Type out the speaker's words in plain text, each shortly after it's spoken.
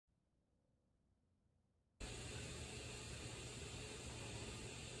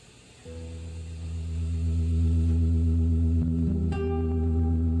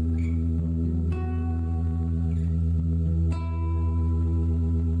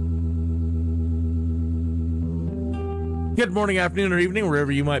Good morning, afternoon, or evening,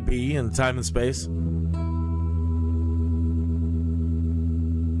 wherever you might be in time and space.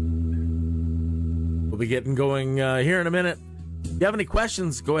 We'll be getting going here in a minute. If you have any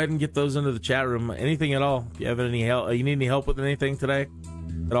questions, go ahead and get those into the chat room. Anything at all. If you have any help, you need any help with anything today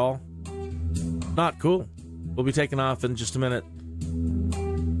at all? Not cool. We'll be taking off in just a minute.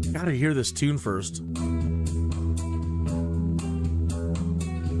 Gotta hear this tune first.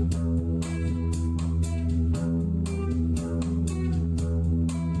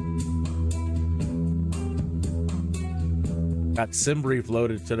 Got sim brief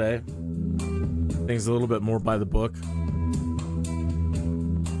loaded today. Things a little bit more by the book.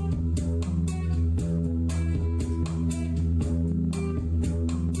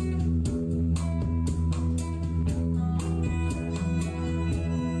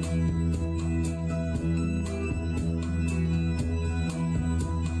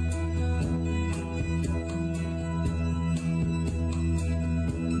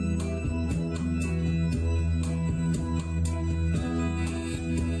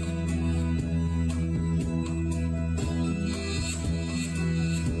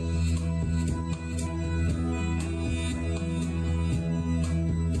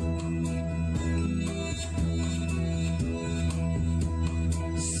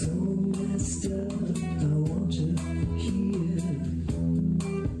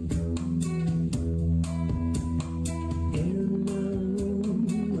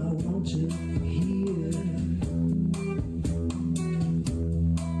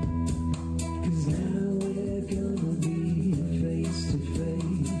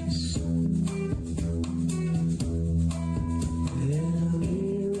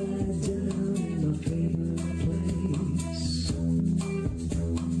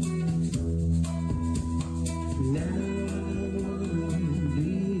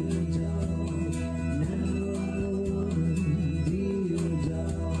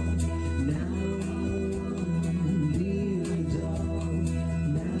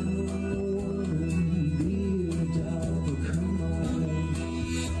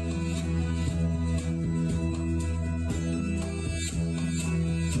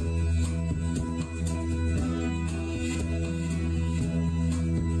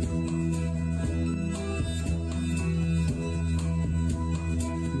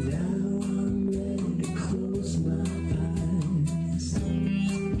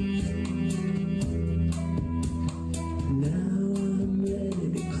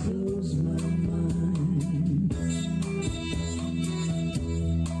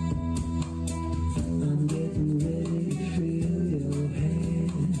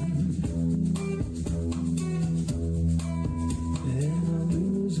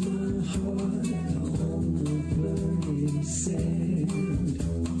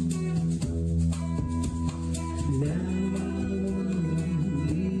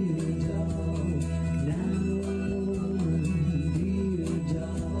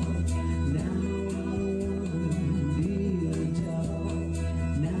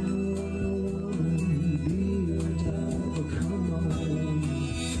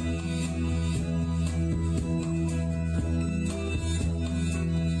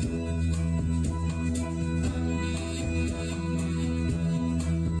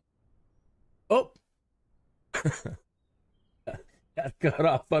 Got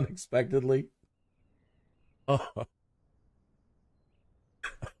off unexpectedly. Oh.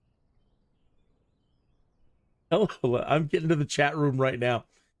 Hello, I'm getting to the chat room right now.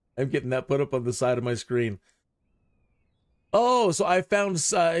 I'm getting that put up on the side of my screen. Oh, so I found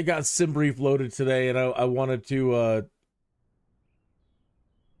I got SimBrief loaded today, and I wanted to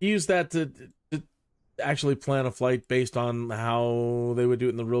use that to actually plan a flight based on how they would do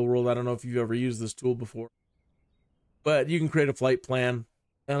it in the real world. I don't know if you've ever used this tool before. But you can create a flight plan,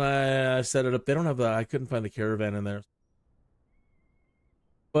 and I set it up. They don't have I couldn't find the caravan in there.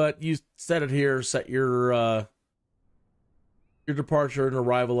 But you set it here, set your departure and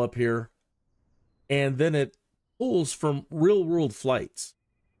arrival up here, and then it pulls from real-world flights.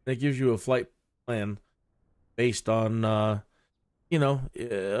 And it gives you a flight plan based on, a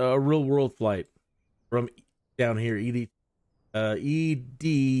real-world flight from down here, EDTD,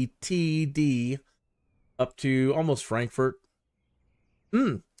 up to almost Frankfurt.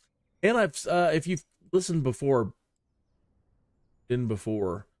 And I've if you've listened before,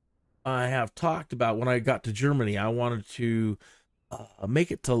 I have talked about when I got to Germany, I wanted to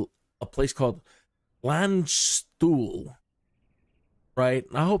make it to a place called Landstuhl, right?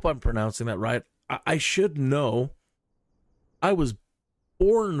 I hope I'm pronouncing that right. I should know. I was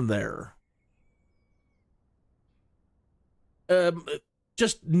born there.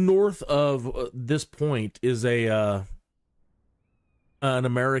 Just north of this point is a an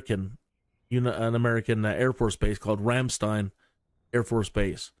American Air Force base called Ramstein Air Force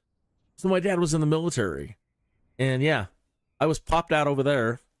Base. So my dad was in the military, and yeah, I was popped out over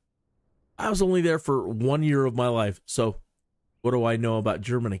there. I was only there for 1 year of my life. So what do I know about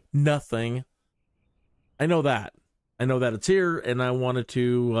Germany? Nothing. I know that it's here, and I wanted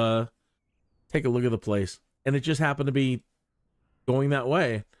to take a look at the place, and it just happened to be going that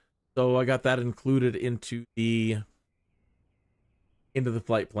way. So I got that included into the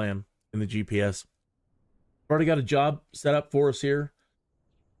flight plan in the GPS. I've already got a job set up for us here,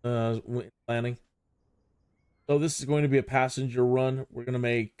 planning. So this is going to be a passenger run. We're going to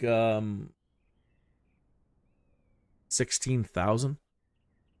make 16,000.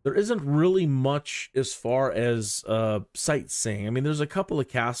 There isn't really much as far as sightseeing. I mean, there's a couple of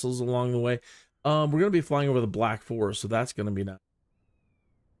castles along the way. We're going to be flying over the Black Forest, so that's going to be nice.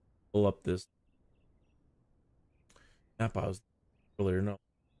 Pull up this map I was earlier. No.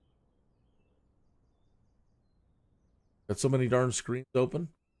 Got so many darn screens open.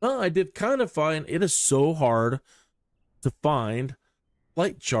 I did kind of find it is so hard to find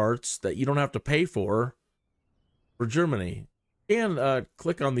flight charts that you don't have to pay for Germany. And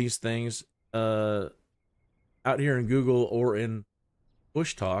click on these things out here in Google or in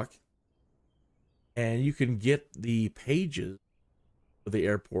Bushtalk, and you can get the pages of the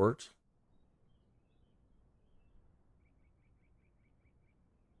airport.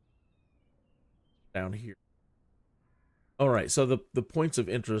 Down here. All right, so the points of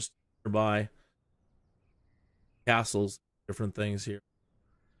interest nearby, castles, different things here.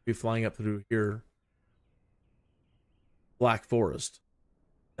 Be flying up through here. Black Forest.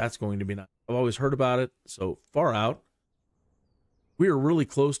 That's going to be nice. I've always heard about it. So far out. We are really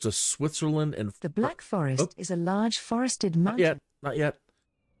close to Switzerland and the Black Forest is a large forested mountain. Not yet.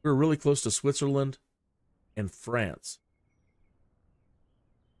 We're really close to Switzerland and France.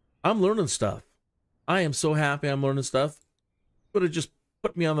 I'm learning stuff. I am so happy I'm learning stuff. Would have just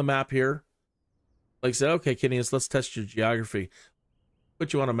put me on the map here. Like I said, okay, Kinneas, let's test your geography.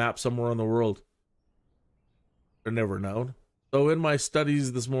 Put you on a map somewhere in the world. I've never known. So in my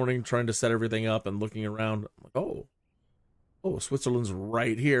studies this morning, trying to set everything up and looking around, I'm like, oh, Switzerland's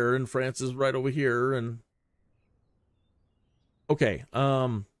right here and France is right over here. And okay,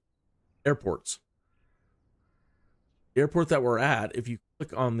 airports. The airport that we're at, if you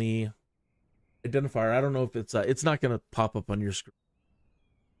click on the identifier, I don't know if it's not going to pop up on your screen.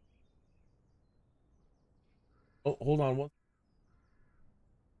 Oh, hold on one.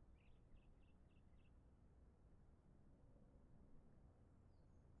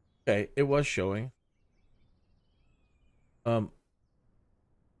 Okay, it was showing. Wondering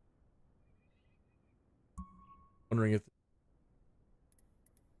if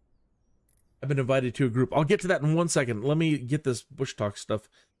I've been invited to a group. I'll get to that in 1 second. Let me get this Bushtalk stuff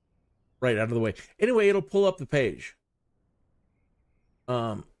right out of the way. Anyway, it'll pull up the page.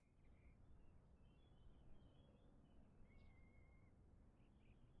 There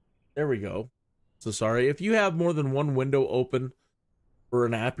we go. So sorry. If you have more than one window open for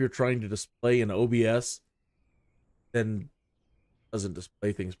an app you're trying to display in OBS, then it doesn't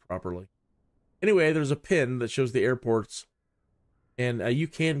display things properly. Anyway, there's a pin that shows the airports, and you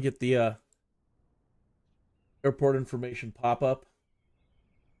can get the airport information pop up.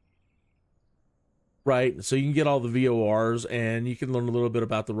 Right, so you can get all the VORs, and you can learn a little bit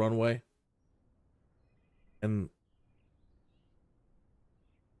about the runway. And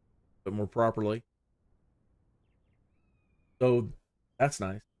a bit more properly. So that's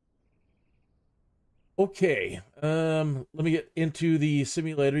nice. Okay, let me get into the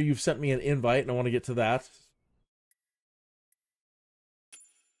simulator. You've sent me an invite, and I want to get to that.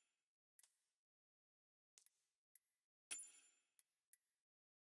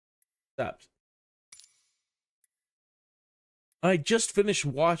 Accept. I just finished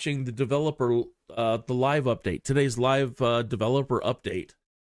watching the developer, the live update, today's live developer update.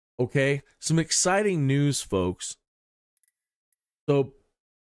 Okay, some exciting news, folks. So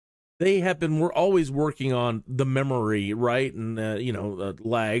we're always working on the memory, right? And,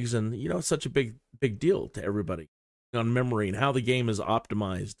 lags, and, it's such a big deal to everybody on memory and how the game is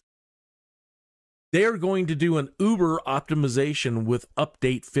optimized. They're going to do an uber optimization with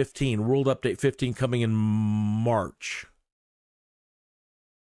update 15, World Update 15 coming in March.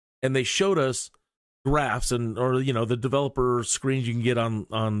 And they showed us graphs the developer screens you can get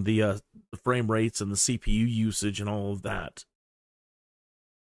on the frame rates and the CPU usage and all of that.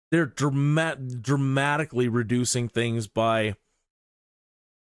 They're dramatically reducing things by.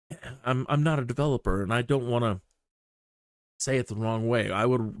 I'm not a developer, and I don't want to say it the wrong way. I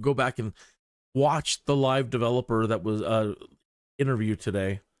would go back and watch the live developer that was interview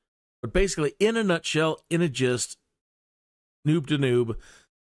today. But basically, in a nutshell, in a gist, noob to noob,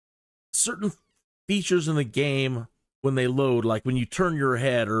 certain features in the game when they load, like when you turn your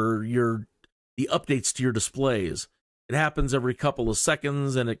head or the updates to your displays, it happens every couple of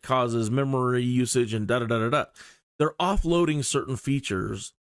seconds and it causes memory usage and da-da-da-da-da. They're offloading certain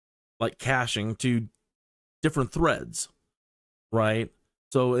features like caching to different threads, right?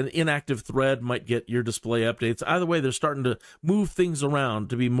 So an inactive thread might get your display updates. Either way, they're starting to move things around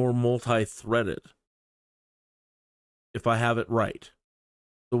to be more multi-threaded, if I have it right.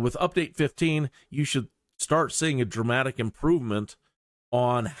 So with update 15, you should start seeing a dramatic improvement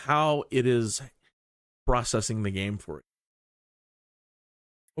on how it is processing the game for you.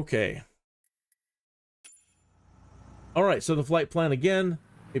 Okay. All right, so the flight plan again,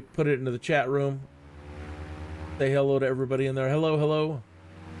 we put it into the chat room. Say hello to everybody in there. Hello, hello.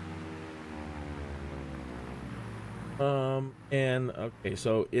 And okay,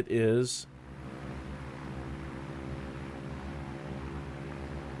 so it is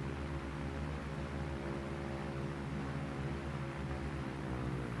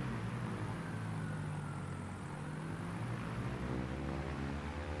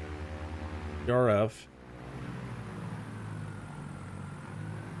RF.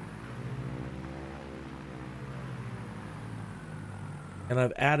 And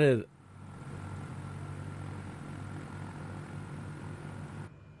I've added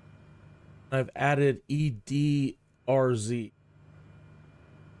EDRZ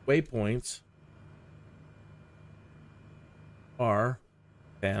waypoints are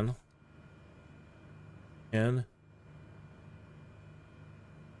 10 and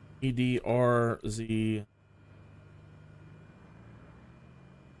EDRZ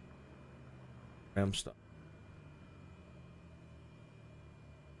RAM stuff.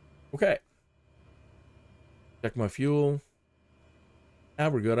 Okay. Check my fuel. Yeah,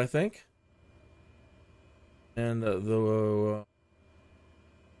 we're good, I think. And the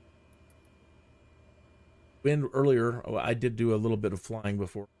wind earlier, I did do a little bit of flying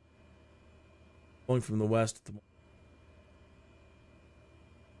before. Going from the west at the moment.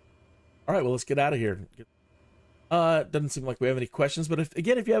 All right, well, let's get out of here. Doesn't seem like we have any questions, but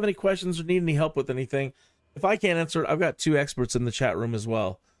if you have any questions or need any help with anything, if I can't answer it, I've got 2 experts in the chat room as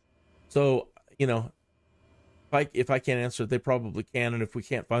well. So, you know, if I can't answer it, they probably can, and if we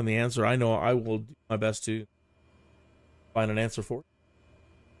can't find the answer, I know I will do my best to find an answer for it.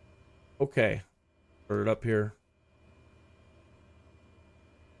 Okay, start it up here.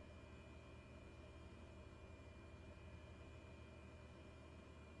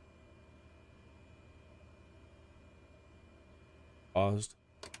 Paused.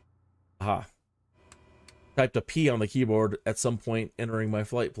 Aha. Typed a P on the keyboard at some point entering my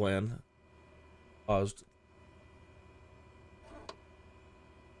flight plan. Paused.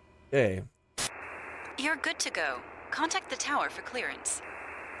 Okay. You're good to go. Contact the tower for clearance.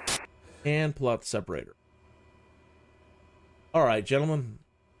 And pull out the separator. All right, gentlemen.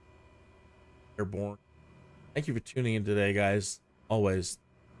 Airborne. Thank you for tuning in today, guys. Always.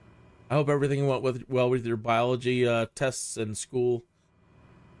 I hope everything went well with your biology tests in school.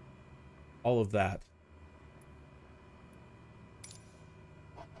 All of that.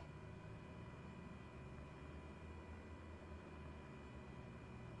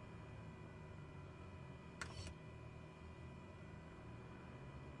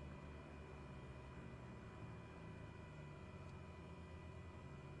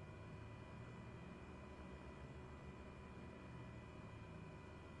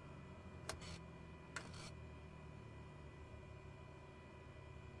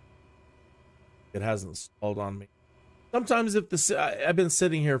 It hasn't installed on me. Sometimes if I've been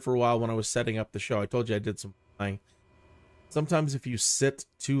sitting here for a while when I was setting up the show. I told you I did some flying. Sometimes if you sit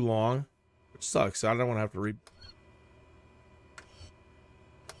too long, which sucks, I don't want to have to read.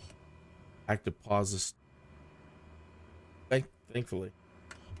 Active pauses. Thankfully,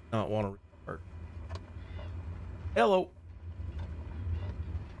 not want to restart. Hello.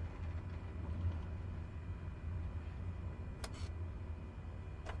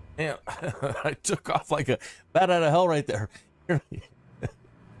 Man, I took off like a bat out of hell right there. You're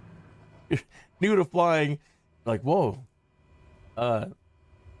new to flying, like whoa,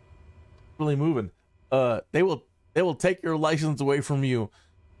 really moving. They will take your license away from you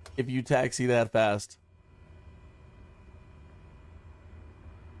if you taxi that fast.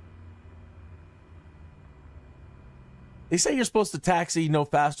 They say you're supposed to taxi no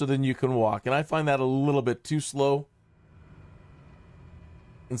faster than you can walk, and I find that a little bit too slow.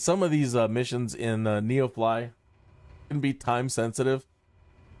 And some of these missions in Neofly can be time sensitive.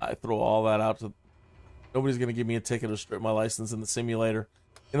 I throw all that out to Nobody's going to give me a ticket or strip my license in the simulator.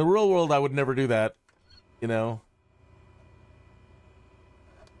 In the real world, I would never do that, you know.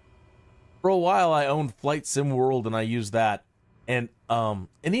 For a while, I owned Flight Sim World, and I used that. And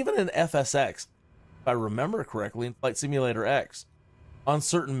even in FSX, if I remember correctly, in Flight Simulator X, on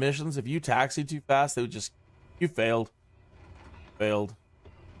certain missions, if you taxied too fast, they would just, you failed. Failed.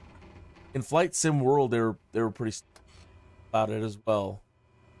 In Flight Sim World, they were pretty about it as well.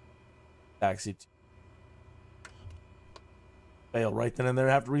 Taxi fail right then and there,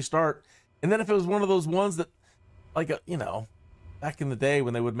 have to restart. And then if it was one of those ones that, like, you know, back in the day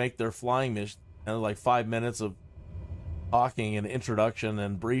when they would make their flying mission, you know, like 5 minutes of talking and introduction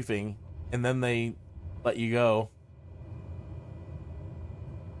and briefing, and then they let you go.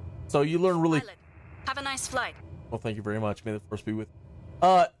 So you learn really. Pilot, have a nice flight. Well, thank you very much. May the force be with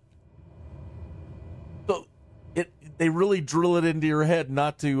you. So they really drill it into your head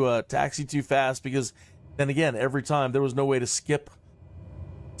not to taxi too fast, because then again, every time there was no way to skip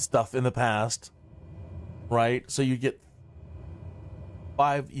stuff in the past, right? So you get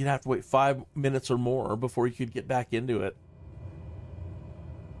you'd have to wait 5 minutes or more before you could get back into it.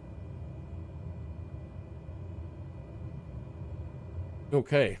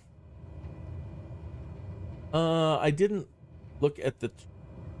 Okay. I didn't look at the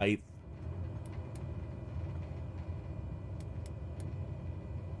height.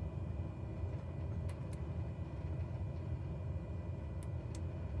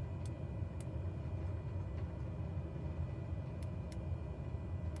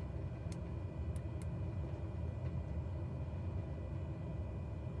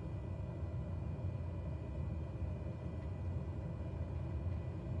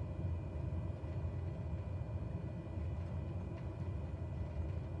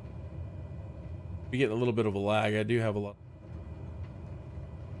 We're getting a little bit of a lag. I do have a lot of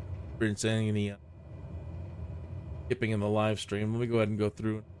experiencing any skipping in the live stream. Let me go ahead and go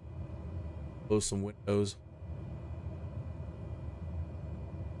through and close some windows.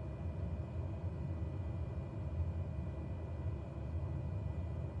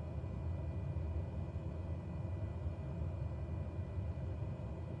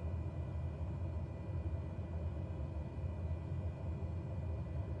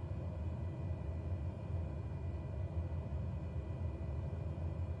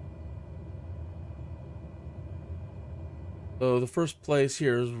 So the first place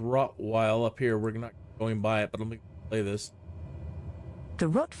here is Rottweil up here. We're not going by it, but let me play this. The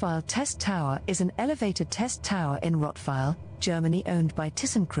Rottweil Test Tower is an elevated test tower in Rottweil, Germany, owned by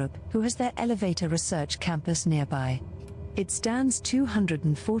ThyssenKrupp, who has their elevator research campus nearby. It stands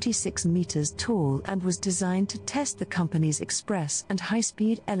 246 meters tall and was designed to test the company's express and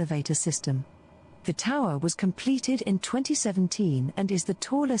high-speed elevator system. The tower was completed in 2017 and is the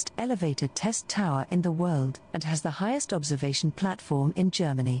tallest elevated test tower in the world and has the highest observation platform in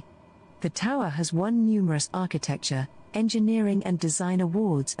Germany. The tower has won numerous architecture, engineering and design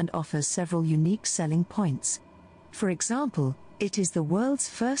awards and offers several unique selling points. For example, it is the world's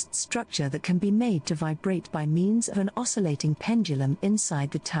first structure that can be made to vibrate by means of an oscillating pendulum inside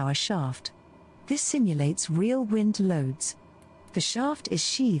the tower shaft. This simulates real wind loads. The shaft is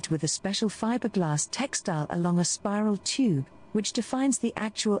sheathed with a special fiberglass textile along a spiral tube, which defines the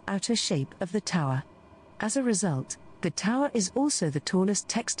actual outer shape of the tower. As a result, the tower is also the tallest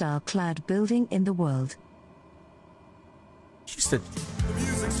textile-clad building in the world. She said,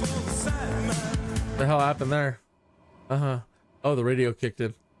 what the hell happened there? Oh, the radio kicked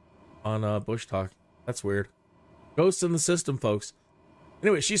in on Bushtalk. That's weird. Ghosts in the system, folks.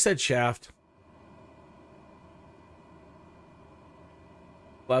 Anyway, she said shaft.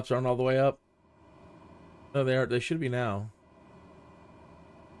 Flaps aren't all the way up. No, they are. They should be now.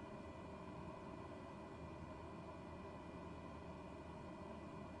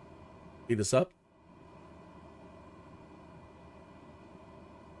 Speed us up.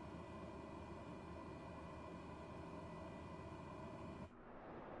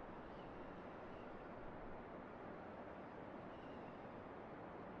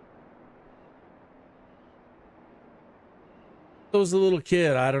 So as a little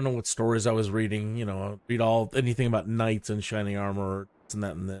kid, I don't know what stories I was reading. You know, I'd read anything about knights and shining armor and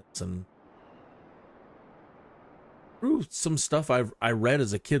that and this, and through some stuff I read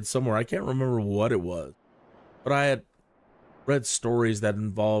as a kid somewhere. I can't remember what it was, but I had read stories that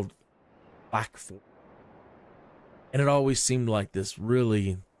involved Black Forest, and it always seemed like this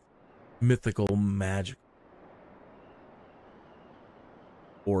really mythical, magical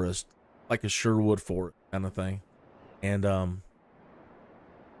forest, like a Sherwood forest kind of thing, and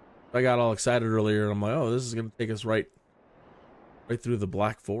I got all excited earlier, and I'm like, oh, this is going to take us right through the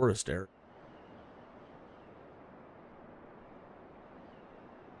Black Forest area.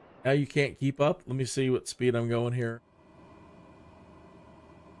 Now you can't keep up. Let me see what speed I'm going here.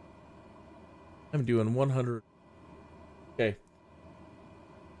 I'm doing 100. Okay.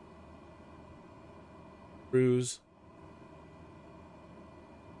 Cruise.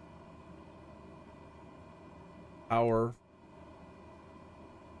 Power.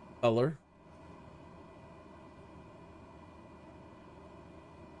 Color.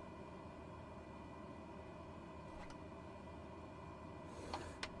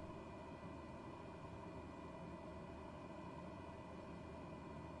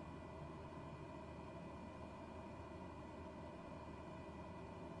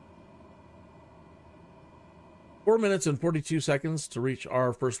 Four minutes and 42 seconds to reach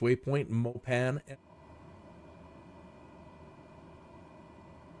our first waypoint, Mopan.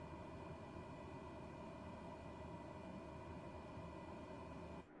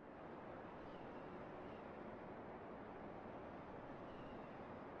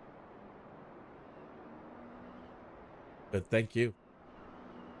 Good, thank you.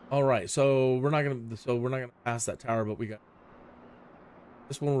 All right, so we're not gonna pass that tower, but we got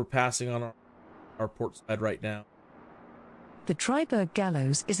this one we're passing on our port side right now. The Triberg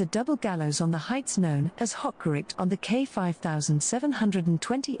Gallows is a double gallows on the heights known as Hochgericht on the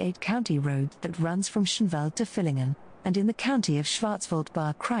K5728 county road that runs from Schönwald to Villingen, and in the county of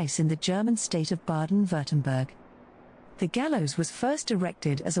Schwarzwald-Baar-Kreis in the German state of Baden-Württemberg. The gallows was first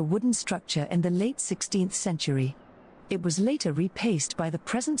erected as a wooden structure in the late 16th century. It was later repaced by the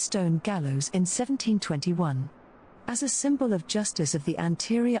present stone gallows in 1721. As a symbol of justice of the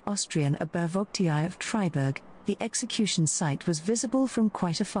anterior Austrian Obervogtei of Triberg, the execution site was visible from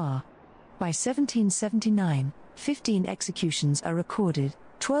quite afar. By 1779, 15 executions are recorded,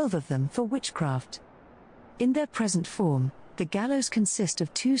 12 of them for witchcraft. In their present form, the gallows consist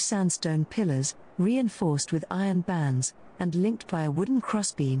of two sandstone pillars, reinforced with iron bands, and linked by a wooden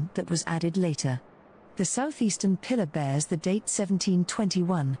crossbeam that was added later. The southeastern pillar bears the date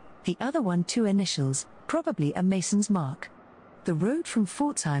 1721, the other one two initials, probably a mason's mark. The road from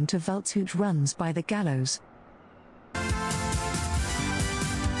Pforzheim to Waldshut runs by the gallows.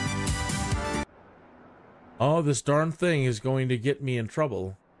 Oh, this darn thing is going to get me in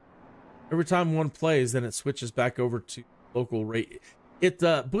trouble. Every time one plays, then it switches back over to local radio.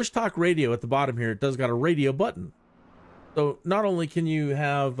 Bushtalk radio at the bottom here, it does got a radio button. So not only can you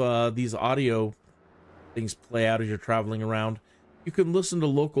have these audio things play out as you're traveling around, you can listen to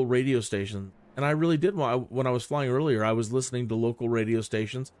local radio stations. And I really did when I was flying earlier, I was listening to local radio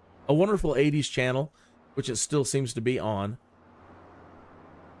stations. A wonderful 80s channel, which it still seems to be on.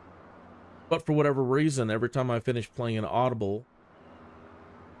 But for whatever reason, every time I finish playing an Audible,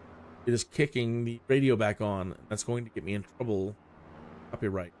 it is kicking the radio back on. That's going to get me in trouble,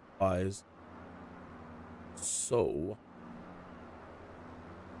 copyright-wise. So,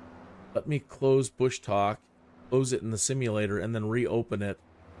 let me close Bushtalk, close it in the simulator, and then reopen it.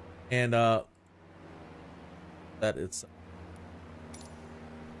 And, that it's...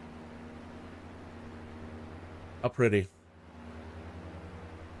 How pretty.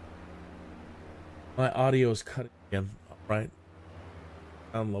 My audio is cutting again, right?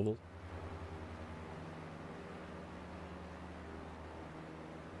 Sound levels.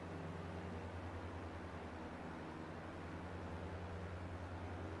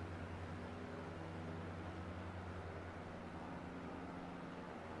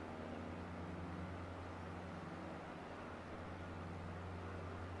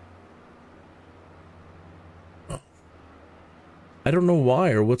 I don't know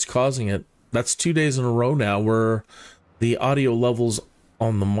why or what's causing it. That's 2 days in a row now where the audio levels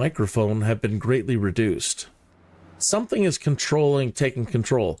on the microphone have been greatly reduced. Something is taking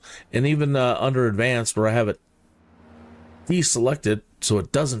control. And even under advanced, where I have it deselected so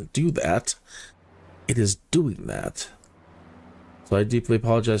it doesn't do that, it is doing that. So I deeply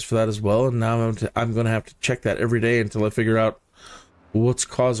apologize for that as well. And now I'm going to have to check that every day until I figure out what's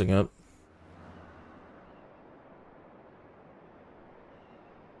causing it.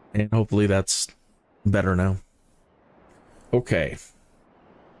 And hopefully that's better now. Okay.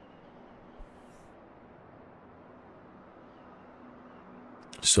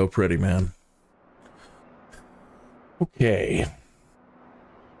 So pretty, man. Okay.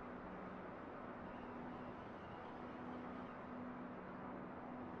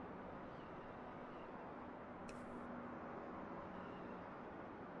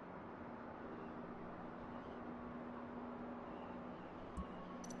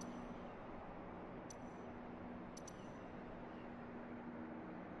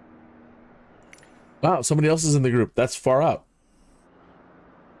 Wow, somebody else is in the group. That's far out.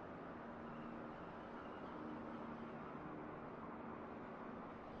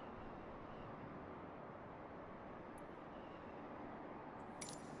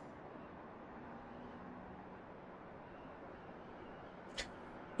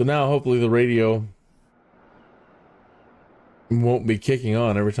 So now hopefully the radio won't be kicking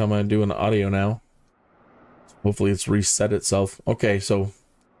on every time I do an audio now. Hopefully it's reset itself. Okay, so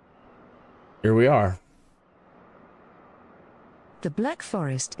here we are. The Black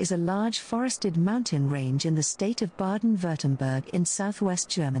Forest is a large forested mountain range in the state of Baden-Württemberg in southwest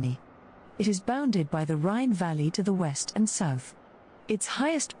Germany. It is bounded by the Rhine Valley to the west and south. Its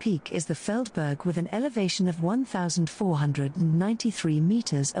highest peak is the Feldberg with an elevation of 1,493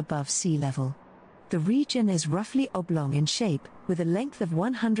 meters above sea level. The region is roughly oblong in shape, with a length of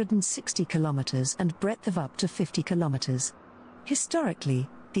 160 kilometers and breadth of up to 50 kilometers. Historically,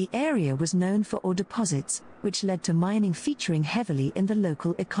 the area was known for ore deposits, which led to mining featuring heavily in the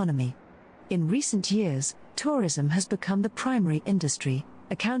local economy. In recent years, tourism has become the primary industry,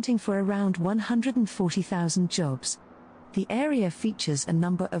 accounting for around 140,000 jobs. The area features a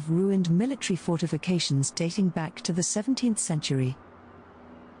number of ruined military fortifications dating back to the 17th century.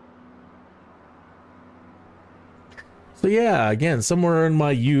 So yeah, again, somewhere in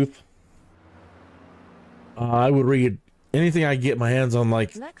my youth, I would read anything I get my hands on,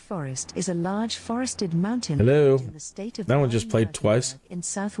 like Black Forest is a large forested mountain Hello. range in the state of That one just played twice. in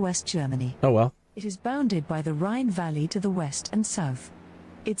southwest Germany. Oh well. It is bounded by the Rhine Valley to the west and south.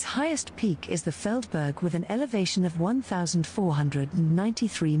 Its highest peak is the Feldberg with an elevation of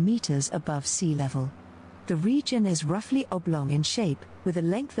 1,493 meters above sea level. The region is roughly oblong in shape, with a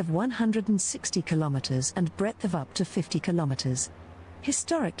length of 160 kilometers and breadth of up to 50 kilometers.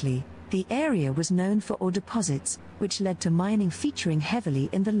 Historically, the area was known for ore deposits, which led to mining featuring heavily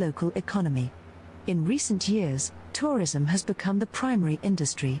in the local economy. In recent years, tourism has become the primary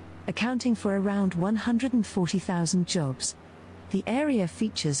industry, accounting for around 140,000 jobs. The area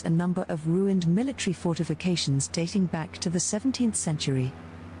features a number of ruined military fortifications dating back to the 17th century.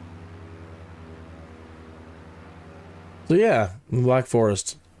 So yeah, Black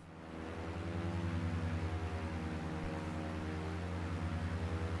Forest.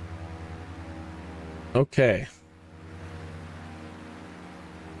 Okay.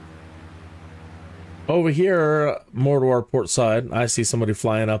 Over here, more to our port side, I see somebody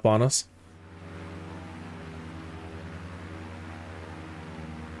flying up on us.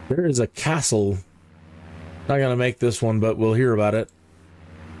 There is a castle. Not gonna make this one, but we'll hear about it.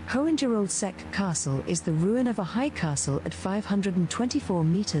 Hohengeroldsek Castle is the ruin of a high castle at 524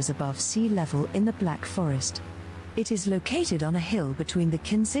 meters above sea level in the Black Forest. It is located on a hill between the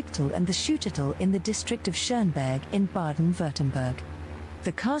Kinzigtal and the Schuttertal in the district of Schönberg in Baden-Württemberg.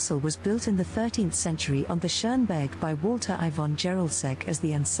 The castle was built in the 13th century on the Schönberg by Walter I von Geroldsek as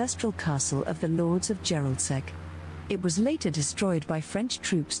the ancestral castle of the Lords of Geroldsek. It was later destroyed by French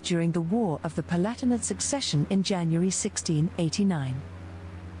troops during the War of the Palatinate Succession in January 1689.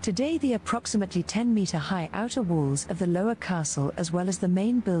 Today the approximately 10-meter-high outer walls of the lower castle as well as the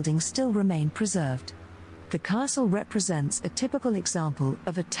main building still remain preserved. The castle represents a typical example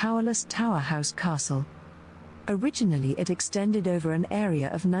of a towerless tower house castle. Originally it extended over an area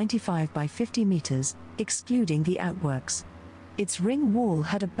of 95 by 50 meters, excluding the outworks. Its ring wall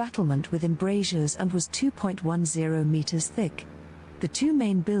had a battlement with embrasures and was 2.10 meters thick. The two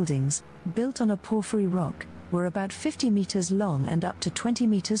main buildings, built on a porphyry rock, were about 50 meters long and up to 20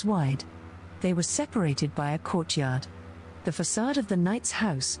 meters wide. They were separated by a courtyard. The facade of the Knight's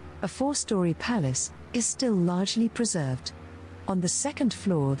House, a 4-story palace, is still largely preserved. On the second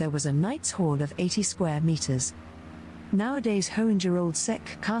floor there was a Knight's Hall of 80 square meters. Nowadays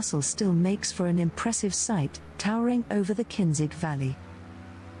Hohengeroldsek Castle still makes for an impressive sight, towering over the Kinzig Valley.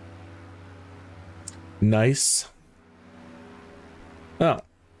 Nice. Oh.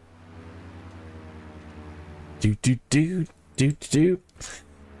 Do.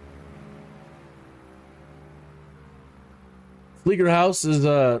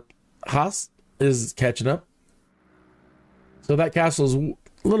 Flieger House is catching up. So that castle is a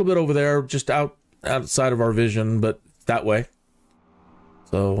little bit over there, just outside of our vision, but that way.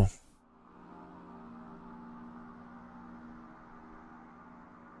 So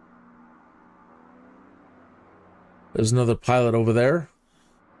there's another pilot over there.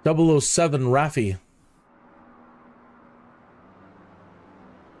 007 Raffi.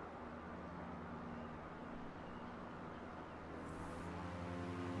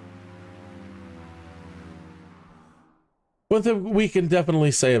 One thing we can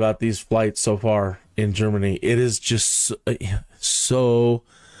definitely say about these flights so far in Germany, it is just so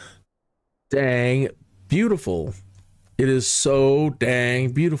dang beautiful. It is so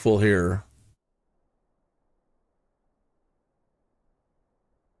dang beautiful here.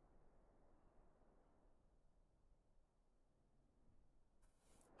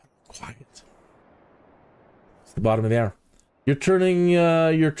 Quiet. It's the bottom of the hour. You're turning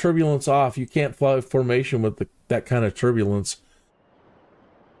your turbulence off. You can't fly formation with that kind of turbulence.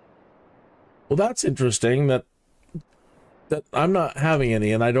 Well, that's interesting. That I'm not having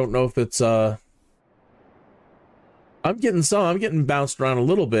any, and I don't know if it's I'm getting bounced around a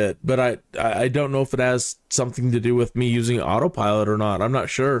little bit, but I don't know if it has something to do with me using autopilot or not. I'm not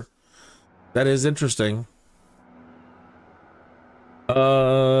sure. That is interesting.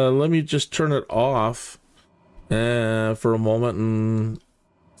 Let me just turn it off for a moment and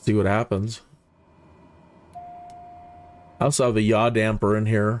see what happens. I also have a yaw damper in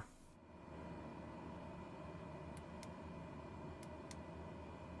here.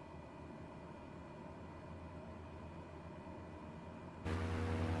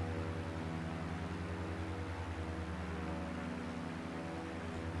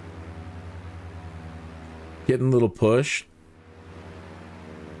 Getting a little push.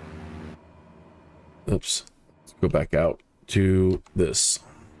 Oops. Let's go back out to this.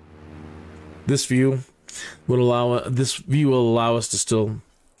 This view will allow us to still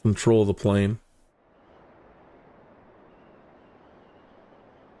control the plane.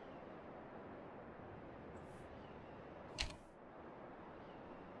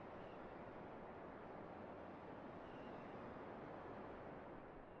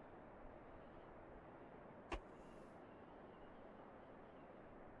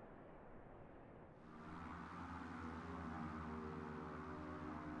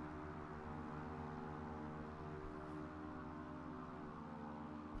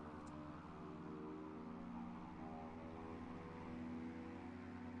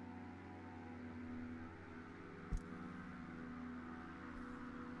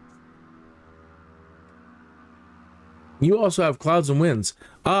 You also have clouds and winds.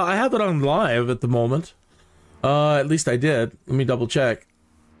 I have it on live at the moment. At least I did. Let me double check.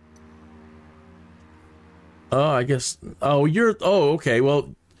 I guess. Oh, okay.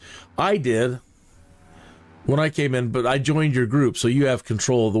 Well, I did when I came in, but I joined your group, so you have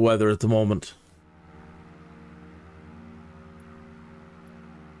control of the weather at the moment.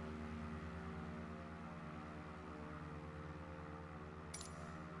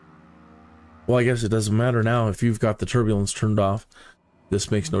 Well, I guess it doesn't matter now if you've got the turbulence turned off.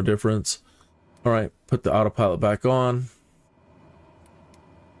 This makes no difference. All right, put the autopilot back on.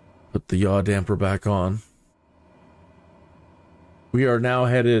 Put the yaw damper back on. We are now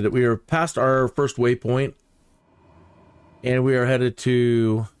headed, we are past our first waypoint. And we are headed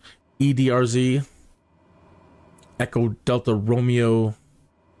to EDRZ. Echo Delta Romeo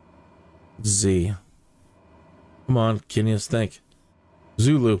Z. Come on, Kinneas, think.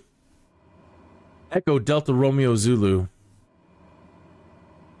 Zulu. Echo Delta Romeo Zulu.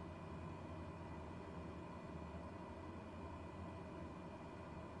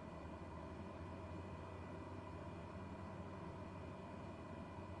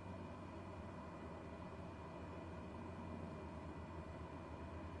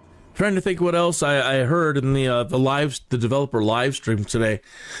 Trying to think what else I heard in the developer live stream today.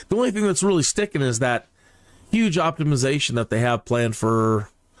 The only thing that's really sticking is that huge optimization that they have planned for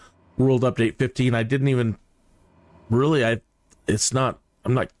World Update 15. I didn't even really, I'm not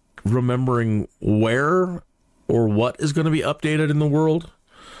remembering where or what is going to be updated in the world.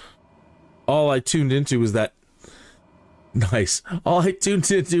 All I tuned into was that, nice. All I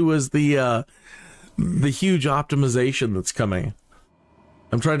tuned into was the huge optimization that's coming.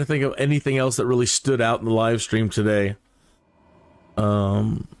 I'm trying to think of anything else that really stood out in the live stream today.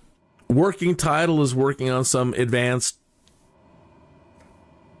 Working Title is working on some advanced,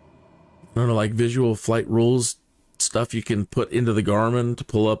 I don't know, like visual flight rules stuff you can put into the Garmin to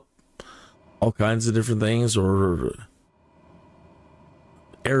pull up all kinds of different things, or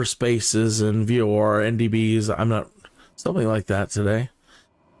airspaces and VOR, NDBs. I'm not, something like that today.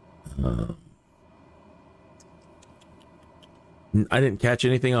 I didn't catch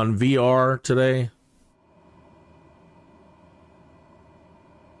anything on VR today.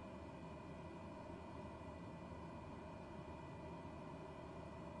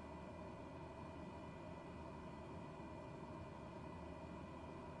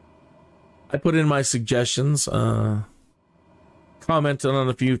 I put in my suggestions, commented on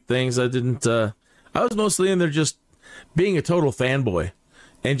a few things. I didn't, I was mostly in there just being a total fanboy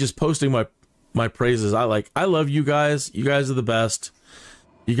and just posting my praises. I love you guys. You guys are the best.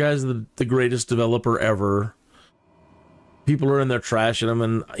 You guys are the greatest developer ever. People are in there trashing them,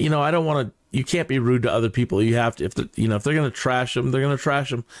 and you know, I don't want to, you can't be rude to other people. You have to, if they're going to trash them, they're going to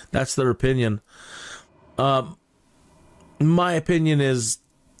trash them. That's their opinion. My opinion is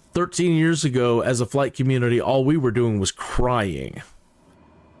 13 years ago, as a flight community, all we were doing was crying.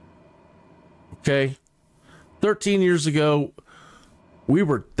 Okay? 13 years ago,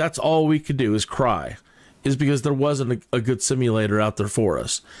 that's all we could do is cry, is because there wasn't a good simulator out there for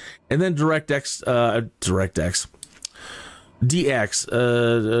us. And then DX,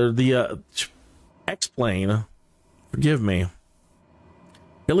 the X-Plane, forgive me.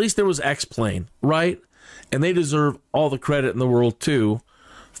 At least there was X-Plane, right? And they deserve all the credit in the world, too,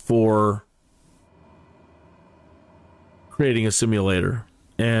 for creating a simulator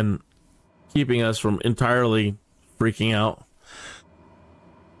and keeping us from entirely freaking out.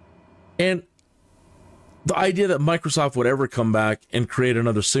 And the idea that Microsoft would ever come back and create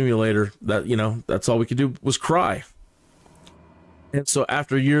another simulator, that, you know, that's all we could do was cry. And so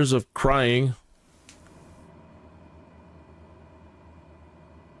after years of crying,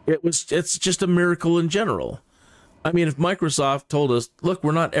 it's just a miracle in general. I mean, if Microsoft told us, look,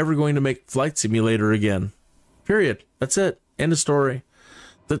 we're not ever going to make Flight Simulator again, period. That's it. End of story.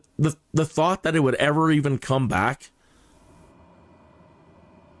 The thought that it would ever even come back,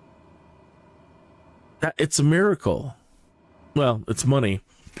 it's a miracle. Well, it's money,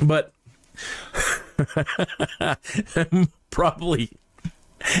 but probably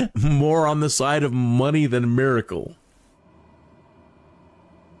more on the side of money than miracle.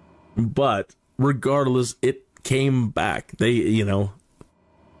 But regardless, it came back. They, you know,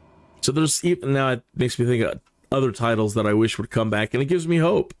 so there's even now, it makes me think of other titles that I wish would come back, and it gives me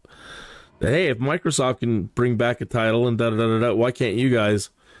hope that, hey, if Microsoft can bring back a title and da-da-da-da-da, why can't you guys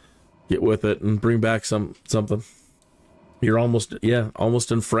get with it and bring back something? You're almost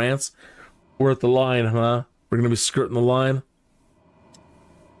in France. We're at the line, huh? We're going to be skirting the line.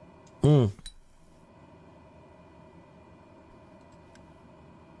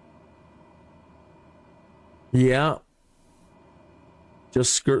 Yeah.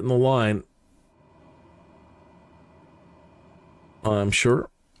 Just skirting the line, I'm sure.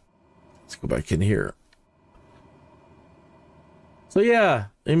 Let's go back in here. So yeah,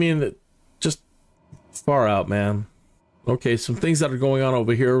 I mean, just far out, man. Okay, some things that are going on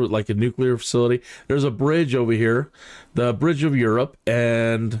over here, like a nuclear facility. There's a bridge over here, the Bridge of Europe,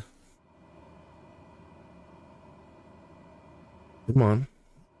 and come on.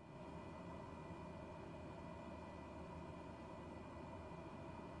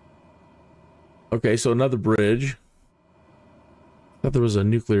 Okay, so another bridge. I thought there was a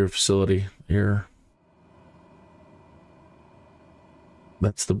nuclear facility here.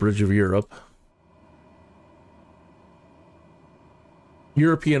 That's the Bridge of Europe.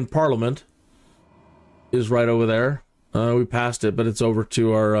 European Parliament is right over there. We passed it, but it's over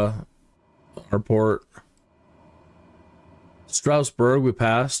to our port. Strasbourg we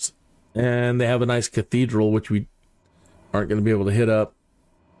passed, and they have a nice cathedral, which we aren't going to be able to hit up.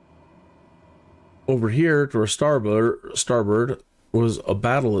 Over here to our starboard was a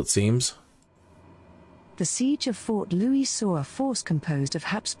battle, it seems. The siege of Fort Louis saw a force composed of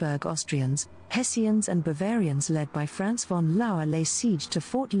Habsburg Austrians, Hessians and Bavarians led by Franz von Lauer lay siege to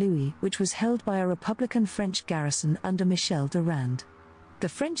Fort Louis, which was held by a Republican French garrison under Michel Durand. The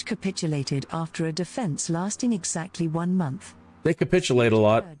French capitulated after a defense lasting exactly 1 month. They capitulate a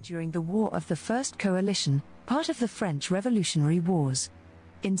lot. During the War of the First Coalition, part of the French Revolutionary Wars.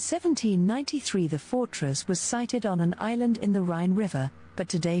 In 1793 the fortress was sited on an island in the Rhine River, but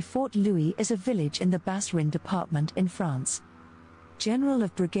today Fort Louis is a village in the Basse-Rhin department in France. General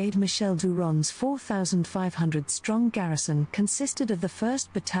of Brigade Michel Durand's 4,500-strong garrison consisted of the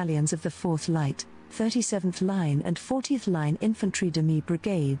 1st Battalions of the 4th Light, 37th Line and 40th Line Infantry Demi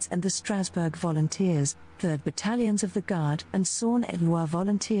Brigades and the Strasbourg Volunteers, 3rd Battalions of the Guard and Saône-et-Loire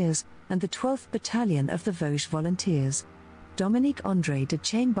Volunteers, and the 12th Battalion of the Vosges Volunteers. Dominique-André de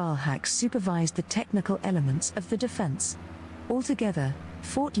Chaine-Balhac supervised the technical elements of the defense. Altogether,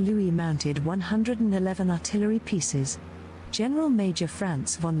 Fort Louis mounted 111 artillery pieces. General Major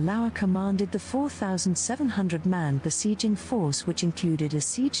Franz von Lauer commanded the 4,700-man besieging force, which included a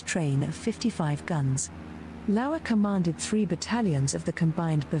siege train of 55 guns. Lauer commanded 3 battalions of the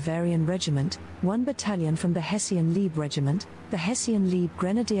combined Bavarian Regiment, 1 battalion from the Hessian Lieb Regiment, the Hessian Lieb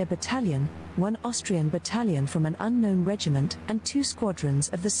Grenadier Battalion, 1 Austrian battalion from an unknown regiment, and 2 squadrons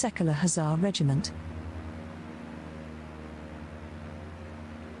of the Secular Hussar Regiment.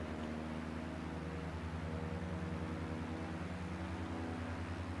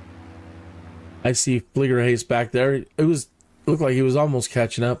 I see Fliggerhaze back there. Looked like he was almost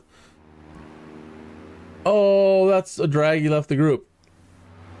catching up. Oh, that's a drag. He left the group.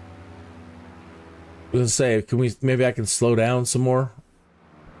 I was gonna say, maybe I can slow down some more?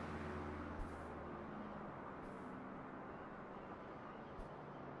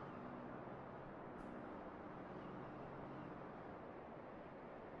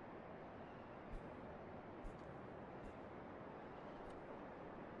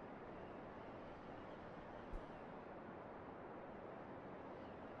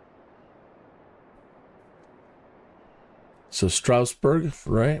 So Strasbourg,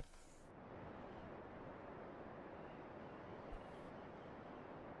 right?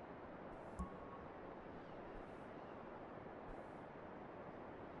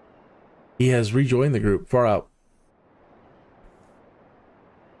 He has rejoined the group. Far out.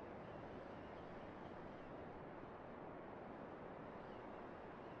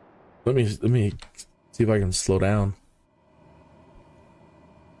 Let me see if I can slow down.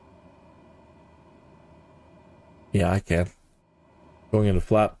 Yeah, I can. Going into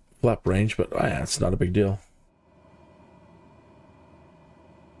flap range, but yeah, it's not a big deal.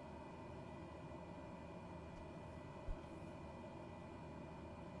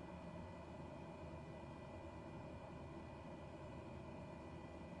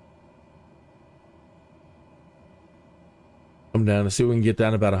 Come down to see if we can get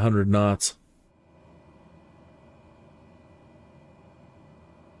down about 100 knots.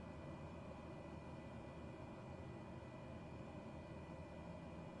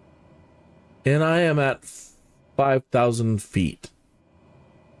 And I am at 5,000 feet.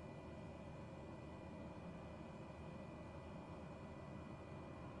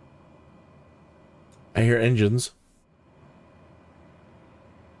 I hear engines.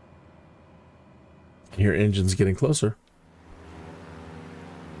 I hear engines getting closer.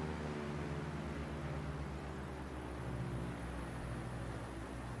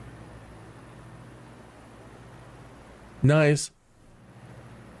 Nice.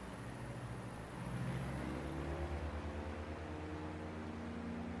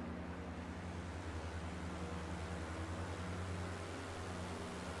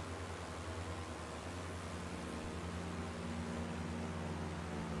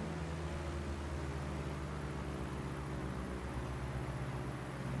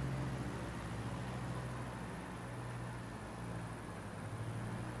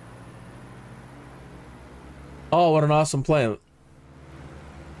 Oh, what an awesome plan.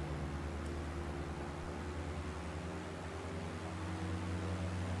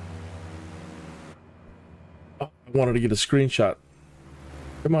 Oh, I wanted to get a screenshot.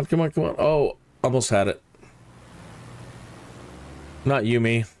 Come on, come on, come on. Oh, almost had it. Not you,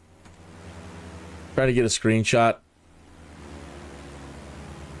 me. Trying to get a screenshot.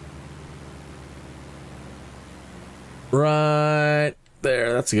 Right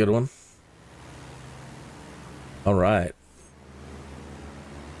there. That's a good one. All right.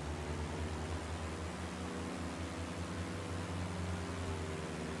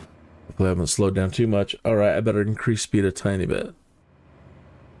 Hopefully I haven't slowed down too much. All right, I better increase speed a tiny bit.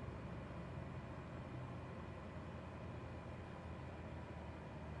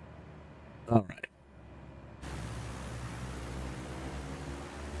 All right.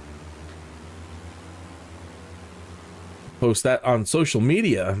 Post that on social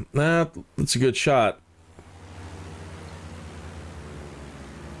media. That's a good shot.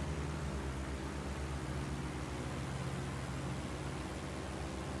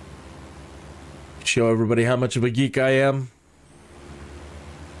 Show everybody how much of a geek I am.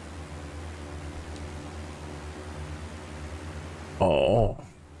 Oh.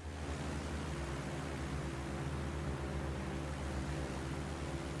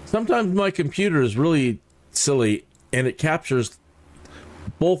 Sometimes my computer is really silly and it captures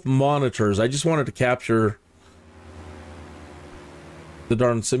both monitors. I just wanted to capture the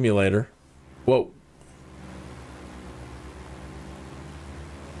darn simulator. Whoa.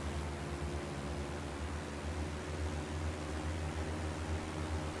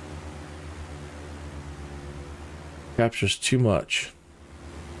 Captures too much.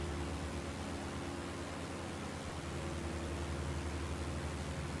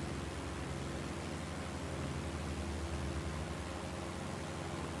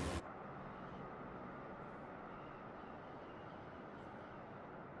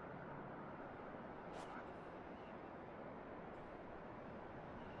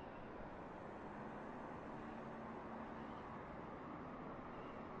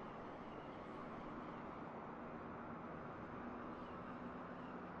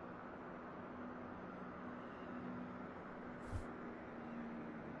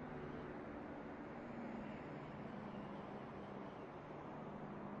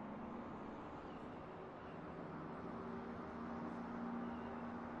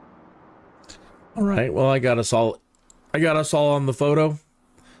 All right, well, I got us all on the photo.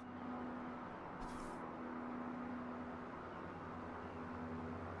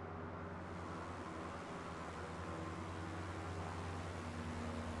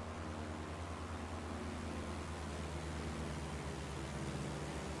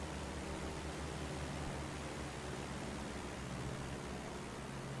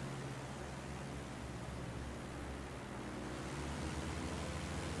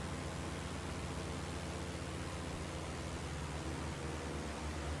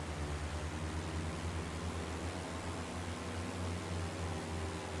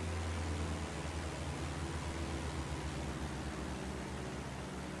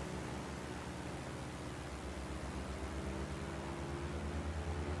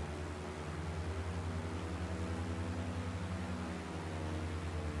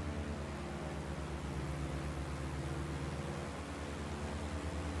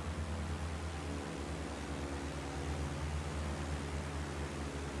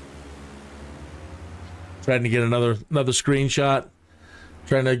 Trying to get another screenshot.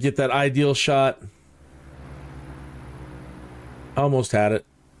 Trying to get that ideal shot. Almost had it.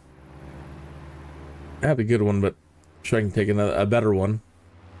 I have a good one, but I'm sure I can take a better one.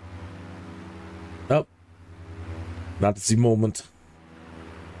 Oh. Not the moment.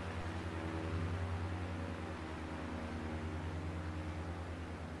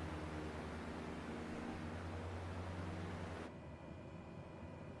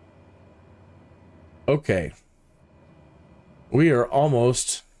 Okay. We are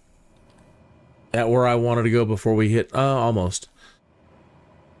almost at where I wanted to go before we hit... almost.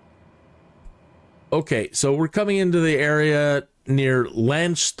 Okay, so we're coming into the area near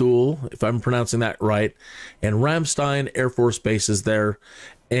Landstuhl, if I'm pronouncing that right, and Ramstein Air Force Base is there,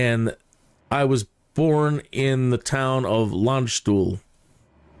 and I was born in the town of Landstuhl.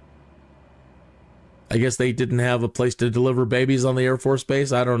 I guess they didn't have a place to deliver babies on the Air Force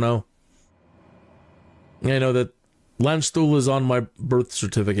Base? I don't know. I know that Landstuhl is on my birth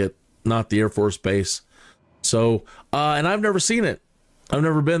certificate, not the Air Force Base. So, and I've never seen it. I've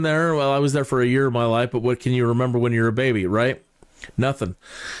never been there. Well, I was there for a year of my life, but what can you remember when you're a baby, right? Nothing.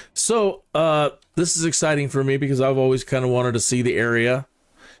 So, this is exciting for me because I've always kind of wanted to see the area.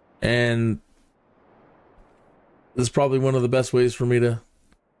 And this is probably one of the best ways for me to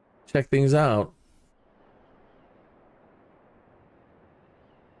check things out.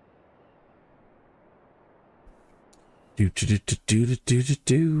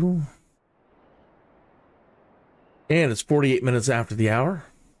 And it's 48 minutes after the hour.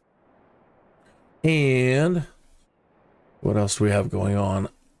 And what else do we have going on?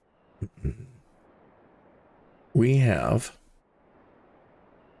 We have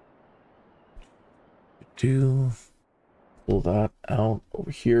to pull that out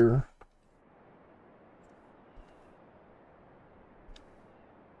over here.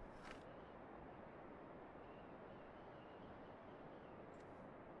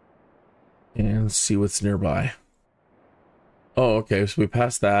 And see what's nearby. Oh, okay, so we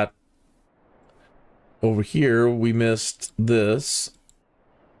passed that. Over here, we missed this.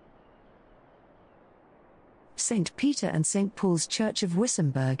 St. Peter and St. Paul's Church of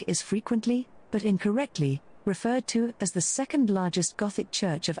Wissembourg is frequently, but incorrectly, referred to as the second largest Gothic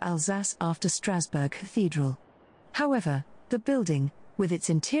church of Alsace after Strasbourg Cathedral. However, the building, with its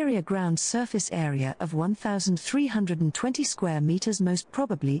interior ground surface area of 1,320 square meters, most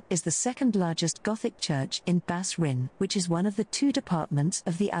probably is the second largest Gothic church in Basse-Rhin, which is one of the two departments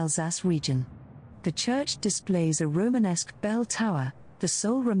of the Alsace region. The church displays a Romanesque bell tower, the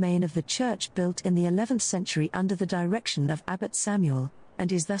sole remain of the church built in the 11th century under the direction of Abbot Samuel,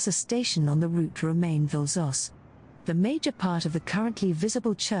 and is thus a station on the route Romaine-Vilsos. The major part of the currently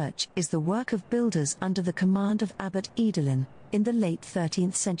visible church is the work of builders under the command of Abbot Edelin, in the late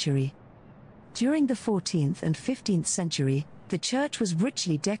 13th century. During the 14th and 15th century, the church was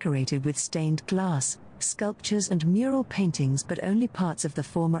richly decorated with stained glass, sculptures and mural paintings, but only parts of the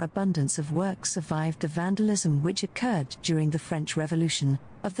former abundance of work survived the vandalism which occurred during the French Revolution.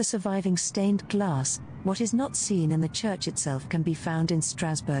 Of the surviving stained glass, what is not seen in the church itself can be found in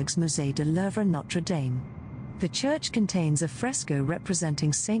Strasbourg's Musée de l'Œuvre Notre Dame. The church contains a fresco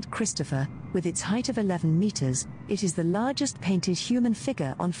representing Saint Christopher, with its height of 11 meters. It is the largest painted human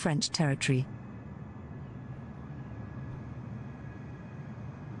figure on French territory.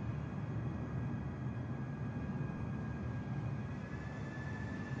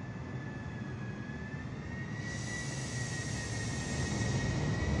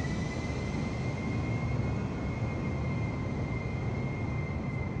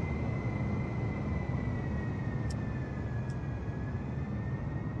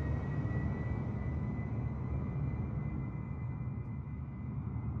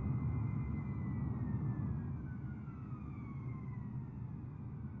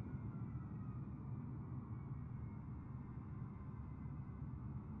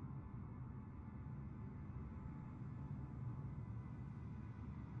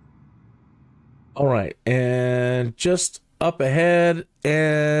 All right, and just up ahead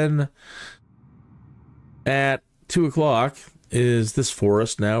and at 2 o'clock is this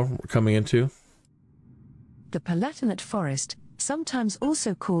forest now we're coming into. The Palatinate Forest, sometimes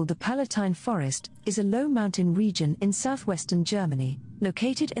also called the Palatine Forest, is a low mountain region in southwestern Germany,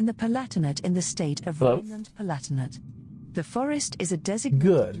 located in the Palatinate in the state of Rhineland-Palatinate. The forest is a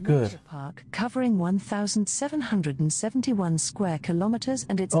designated nature park covering 1,771 square kilometers,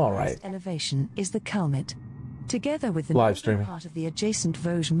 and its highest elevation is the culmit. Together with the Live northern streaming. part of the adjacent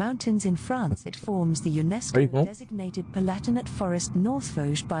Vosges Mountains in France, it forms the UNESCO-designated Palatinate Forest North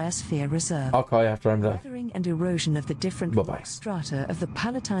Vosges Biosphere Reserve. I'll call you after I'm done. Weathering and erosion of the different rock strata of the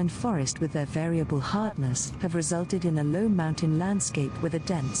Palatine Forest with their variable hardness have resulted in a low mountain landscape with a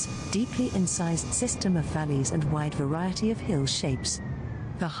dense, deeply incised system of valleys and wide variety of hill shapes.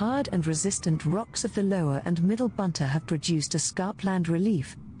 The hard and resistant rocks of the lower and middle Bunter have produced a scarpland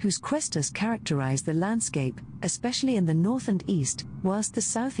relief, whose crestas characterize the landscape, especially in the north and east, whilst the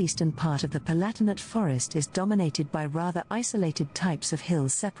southeastern part of the Palatinate Forest is dominated by rather isolated types of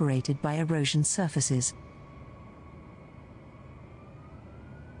hills separated by erosion surfaces.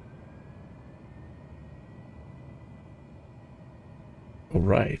 All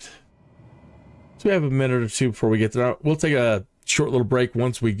right. So we have a minute or two before we get there. We'll take a short little break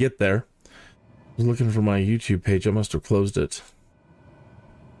once we get there. I was looking for my YouTube page. I must have closed it.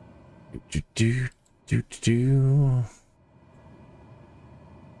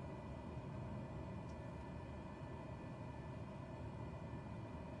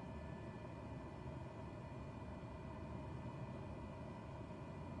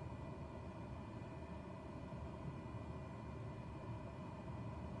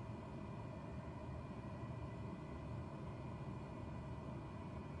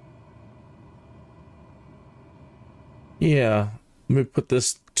 Yeah, let me put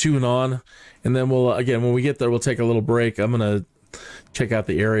this tune on, and then we'll, again, when we get there, we'll take a little break. I'm going to check out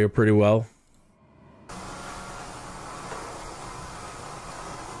the area pretty well.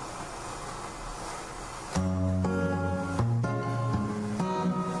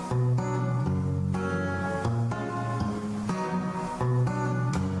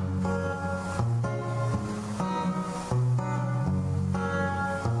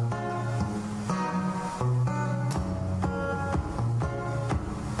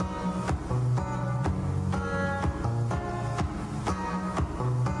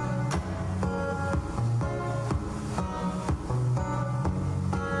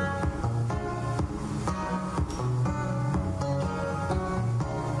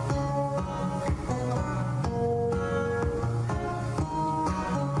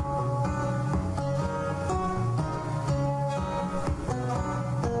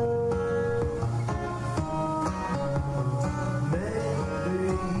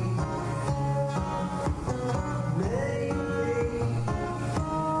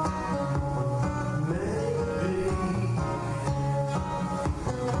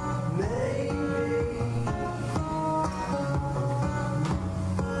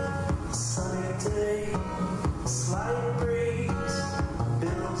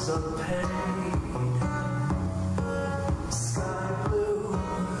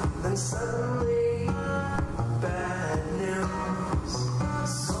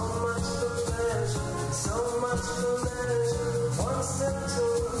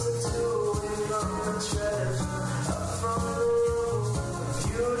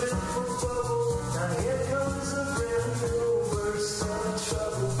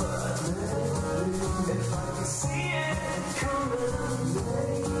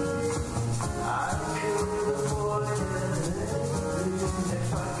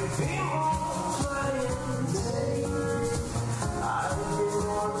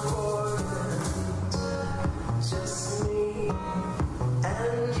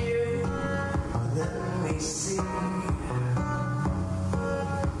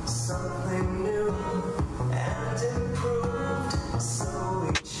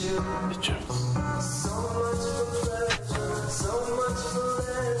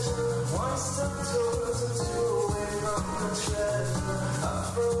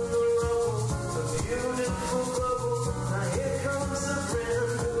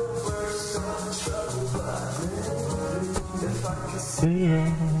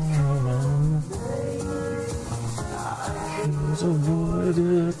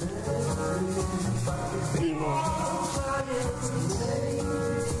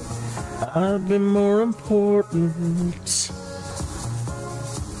 I've been more important.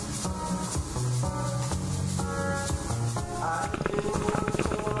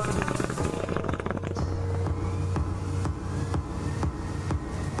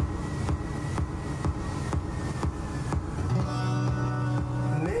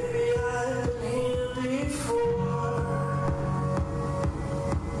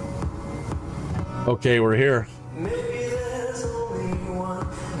 Okay, we're here.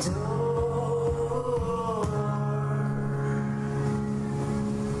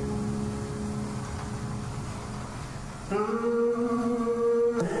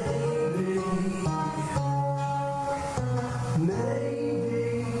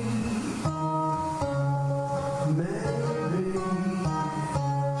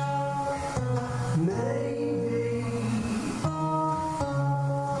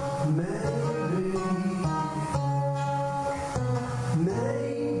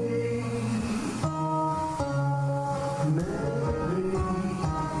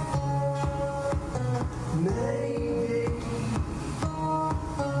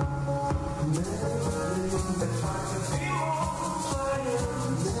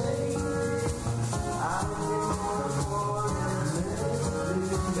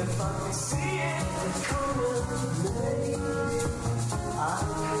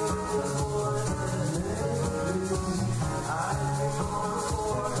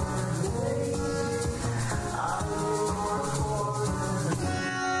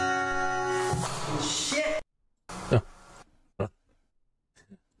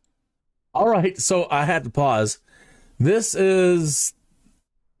 right, so I had to pause. This is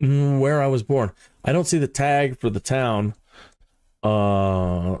where I was born. I don't see the tag for the town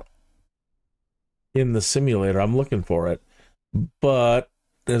in the simulator. I'm looking for it. But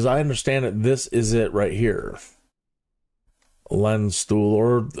as I understand it, this is it right here.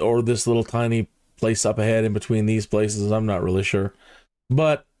 Landstuhl, or this little tiny place up ahead in between these places. I'm not really sure.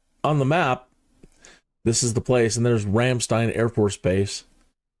 But on the map, this is the place, and there's Ramstein Air Force Base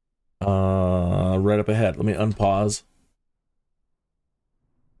right up ahead. Let me unpause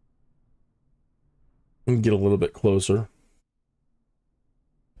and get a little bit closer.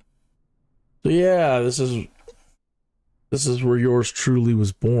 So yeah, this is where yours truly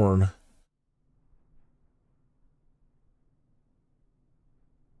was born.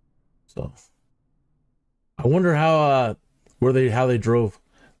 So I wonder how they drove,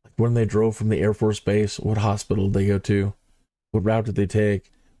 like when they drove from the Air Force Base. What hospital did they go to? What route did they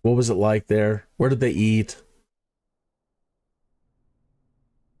take? What was it like there? Where did they eat?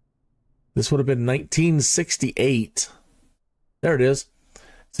 This would have been 1968. There it is.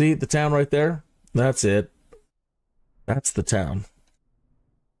 See the town right there? That's it. That's the town.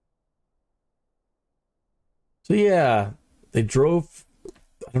 So yeah, they drove.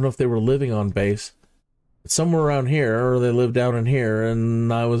 I don't know if they were living on base. But somewhere around here, or they lived down in here,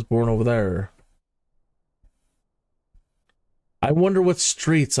 and I was born over there. I wonder what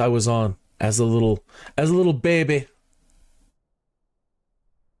streets I was on as a little baby.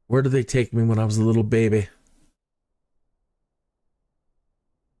 Where did they take me when I was a little baby?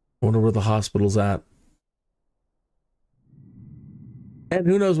 I wonder where the hospital's at. And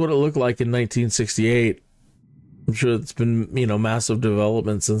who knows what it looked like in 1968. I'm sure it's been, massive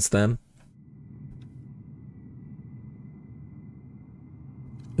development since then.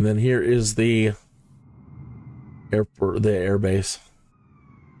 And then here is the air base.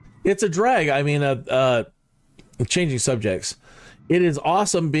 It's a drag. I mean, changing subjects. It is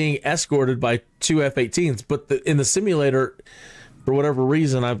awesome being escorted by two F-18s, but in the simulator, for whatever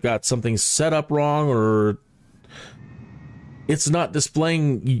reason, I've got something set up wrong, or it's not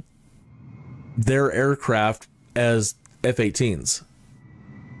displaying their aircraft as F-18s.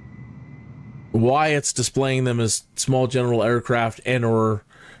 Why it's displaying them as small general aircraft and or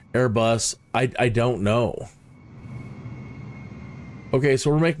Airbus, I don't know. Okay,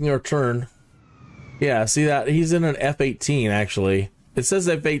 so we're making our turn. Yeah, see that? He's in an F-18, actually. It says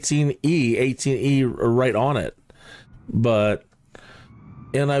F-18E, 18E right on it.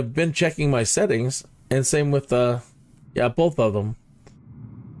 And I've been checking my settings, and same with, both of them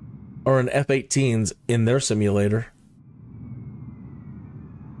are an F-18s in their simulator.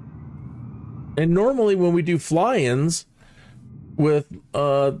 And normally when we do fly-ins with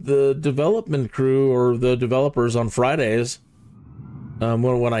the development crew or the developers on Fridays,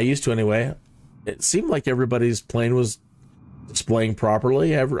 when I used to anyway, it seemed like everybody's plane was displaying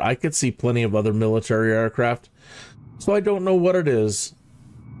properly. I could see plenty of other military aircraft. So I don't know what it is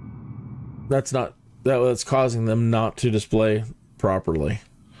that's causing them not to display properly.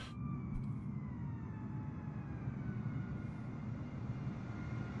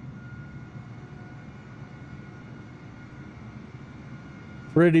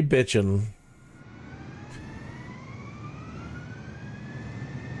 Pretty bitchin'.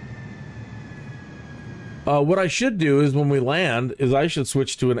 What I should do is when we land is I should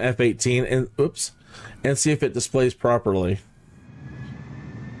switch to an F-18 and see if it displays properly.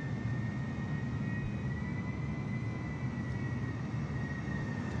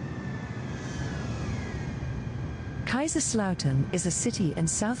 Kaiserslautern is a city in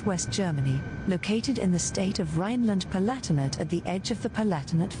southwest Germany, located in the state of Rhineland-Palatinate at the edge of the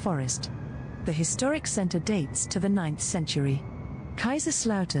Palatinate Forest. The historic center dates to the 9th century.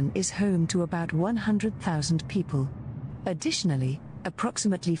 Kaiserslautern is home to about 100,000 people. Additionally,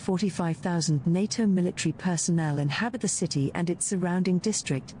 approximately 45,000 NATO military personnel inhabit the city and its surrounding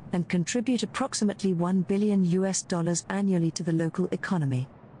district, and contribute approximately $1 billion annually to the local economy.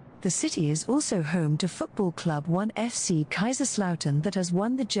 The city is also home to football club 1 FC Kaiserslautern that has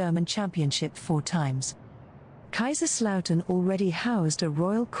won the German championship 4 times. Kaiserslautern already housed a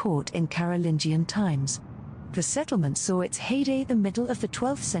royal court in Carolingian times. The settlement saw its heyday the middle of the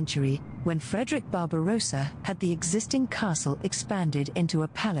 12th century, when Frederick Barbarossa had the existing castle expanded into a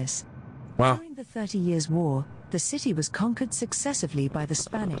palace. Wow. During the 30 Years' War, the city was conquered successively by the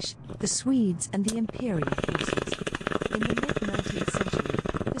Spanish, the Swedes and the Imperial forces. In the mid-19th century,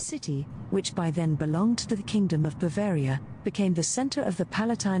 the city, which by then belonged to the Kingdom of Bavaria, became the center of the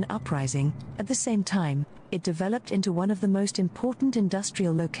Palatine Uprising. At the same time, it developed into one of the most important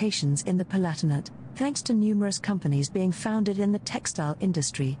industrial locations in the Palatinate, thanks to numerous companies being founded in the textile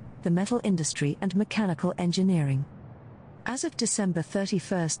industry. the metal industry and mechanical engineering. As of December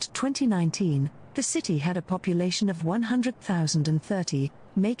 31, 2019, the city had a population of 100,030,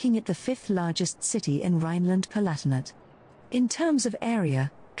 making it the fifth largest city in Rhineland-Palatinate. In terms of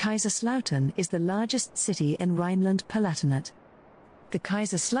area, Kaiserslautern is the largest city in Rhineland-Palatinate. The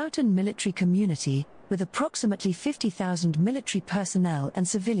Kaiserslautern military community, with approximately 50,000 military personnel and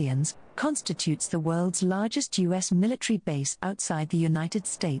civilians, constitutes the world's largest U.S. military base outside the United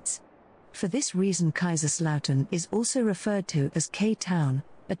States. For this reason, Kaiserslautern is also referred to as K-Town,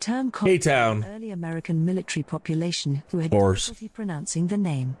 a term common to the early American military population who had difficulty pronouncing the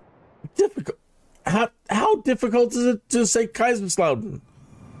name. Difficult? How difficult is it to say Kaiserslautern?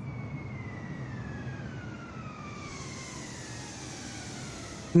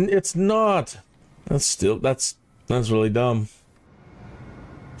 It's not. That's really dumb.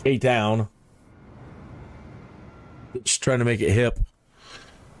 K-Town. Just trying to make it hip.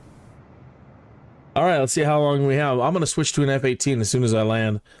 All right, let's see how long we have. I'm going to switch to an F-18 as soon as I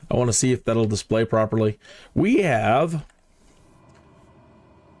land. I want to see if that'll display properly. We have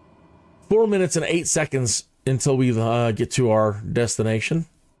 4 minutes and 8 seconds until we get to our destination,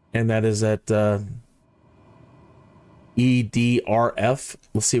 and that is at EDRF.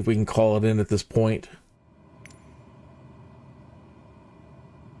 Let's see if we can call it in at this point.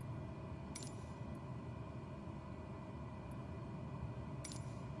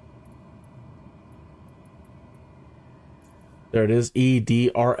 There it is,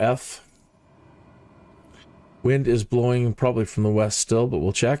 EDRF. Wind is blowing probably from the west still, but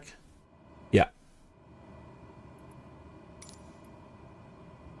we'll check. Yeah.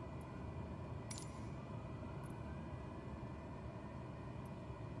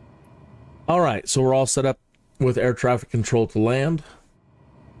 All right, so we're all set up with air traffic control to land.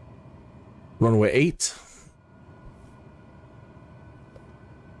 Runway 8.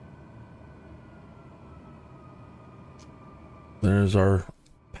 There's our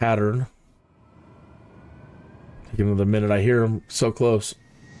pattern. Take another minute. I hear him so close.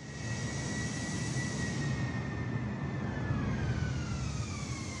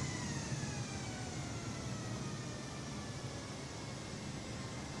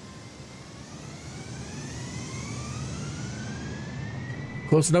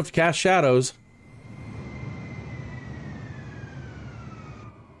 Close enough to cast shadows.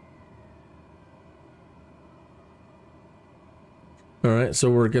 All right, so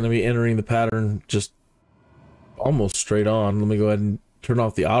we're going to be entering the pattern just almost straight on. Let me go ahead and turn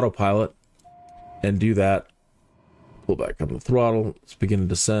off the autopilot and do that. Pull back on the throttle. Let's begin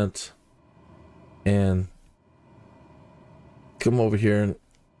descent. And come over here and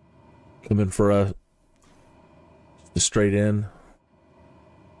come in for a straight in.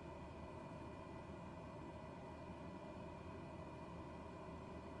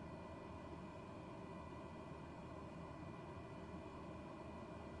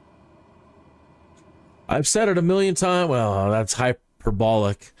 I've said it a million times. Well, that's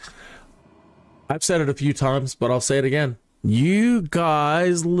hyperbolic. I've said it a few times, but I'll say it again. You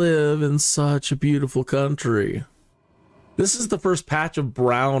guys live in such a beautiful country. This is the first patch of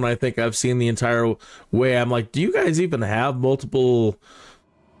brown I think I've seen the entire way. I'm like, do you guys even have multiple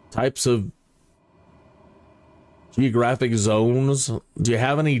types of geographic zones? Do you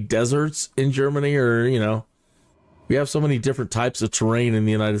have any deserts in Germany? Or, you know, we have so many different types of terrain in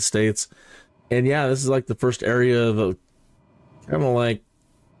the United States. And yeah, this is like the first area of a kind of like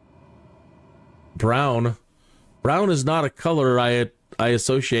brown. Brown is not a color I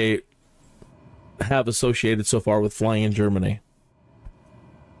have associated so far with flying in Germany.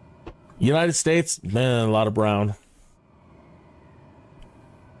 United States, man, a lot of brown.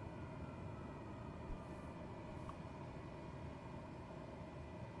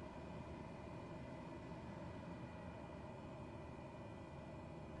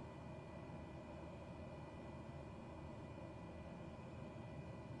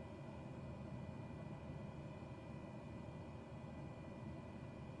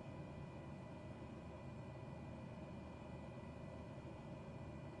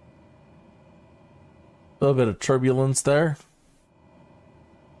 A little bit of turbulence there.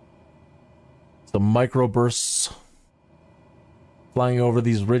 Some microbursts flying over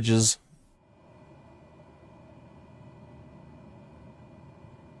these ridges.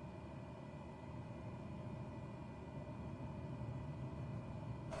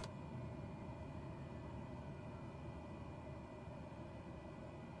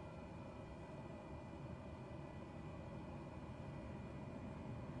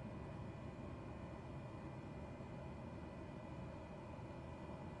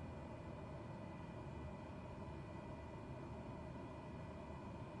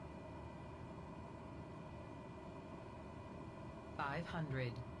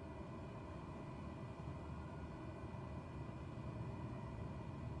 500.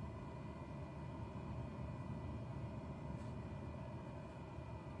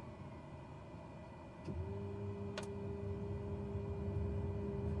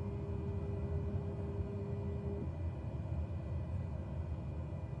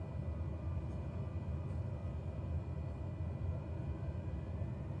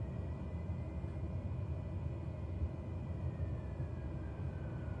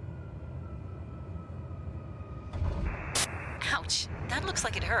 Ouch. That looks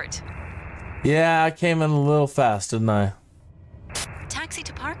like it hurt. Yeah, I came in a little fast, didn't I? Taxi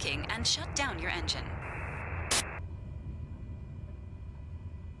to parking and shut down your engine.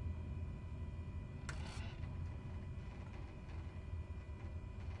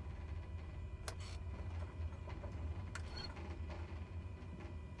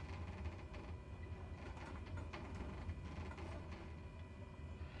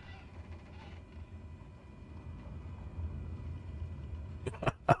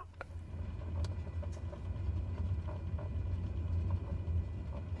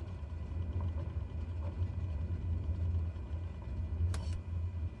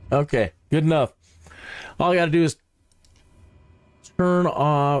 Okay, good enough. All I got to do is turn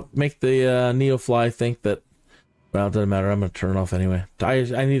off, make the Neofly think that, well, it doesn't matter. I'm going to turn it off anyway. I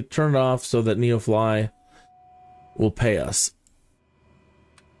need to turn it off so that Neofly will pay us.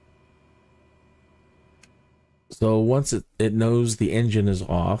 So once it knows the engine is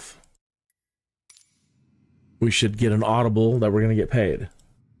off, we should get an audible that we're going to get paid.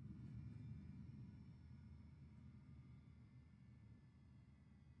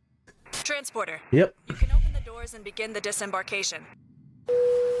 Transporter. Yep. You can open the doors and begin the disembarkation.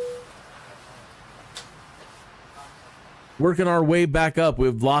 Working our way back up.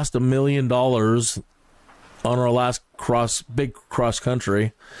 We've lost $1 million on our last big cross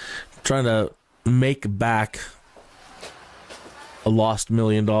country. Trying to make back a lost $1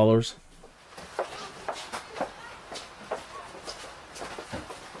 million.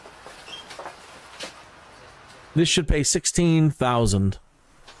 This should pay $16,000.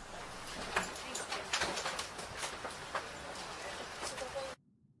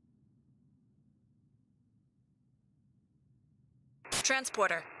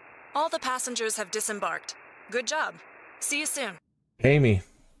 Transporter. All the passengers have disembarked. Good job. See you soon. Amy.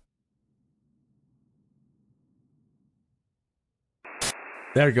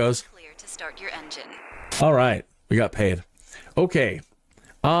 There it goes. Clear to start your engine. All right, we got paid. Okay.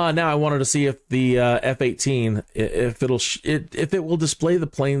 Now I wanted to see if the F-18, if it will display the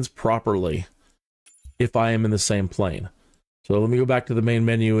planes properly if I am in the same plane. So let me go back to the main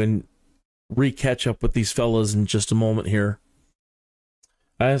menu and re-catch up with these fellas in just a moment here.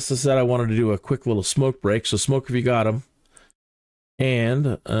 As I said, I wanted to do a quick little smoke break. So smoke if you got them.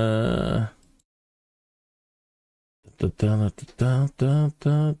 And let's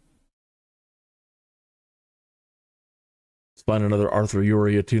find another Arthur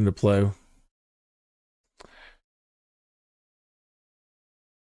YORIA tune to play.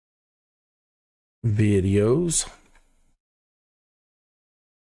 Videos.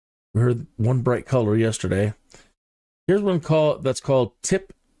 We heard one bright color yesterday. Here's one that's called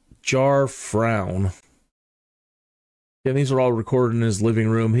Tip Jar Frown. Yeah, these are all recorded in his living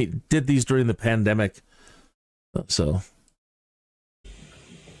room. He did these during the pandemic. So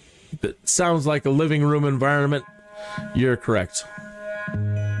if it sounds like a living room environment, you're correct.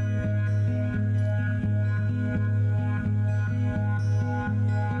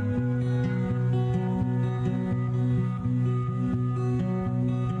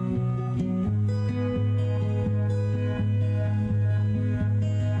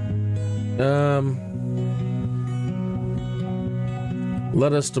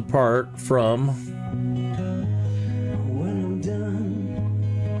 Let us depart from when I'm done,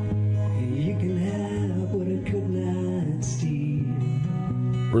 you can have what I could not steal.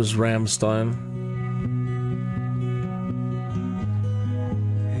 where's Ramstein?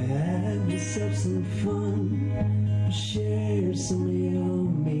 Have yourself some fun, share some of your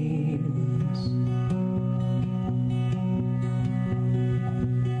meals.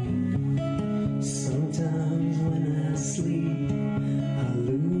 Sometimes when I sleep, I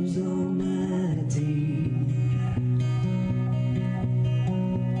lose all my teeth.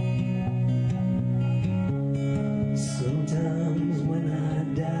 Sometimes when I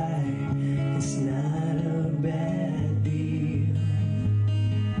die, it's not a bad deal.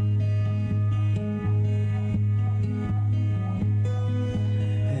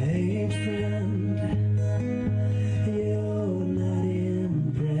 I ain't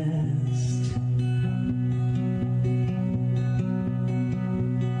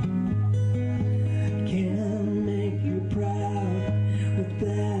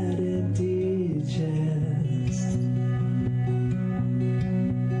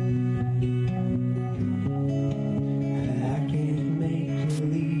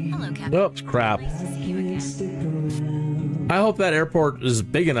Oops, crap. I hope that airport is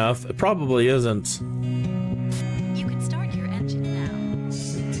big enough. It probably isn't. You can start your engine now.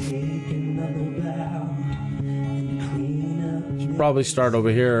 Should probably start over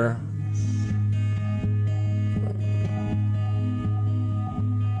here.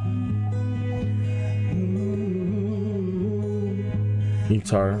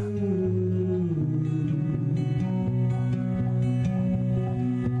 Guitar.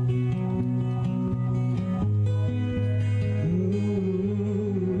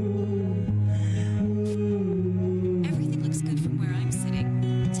 Everything looks good from where I'm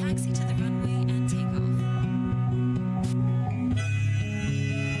sitting. Taxi to the runway and take off.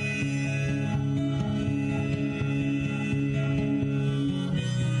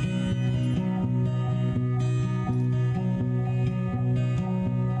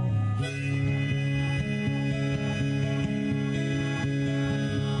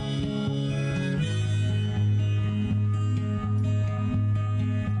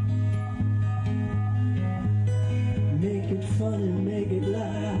 Make it fun and make it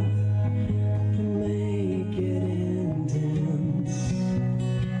laugh, and make it intense.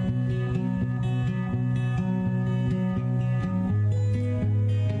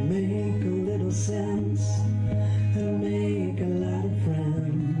 Make a little sense and make a lot of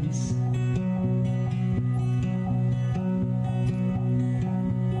friends.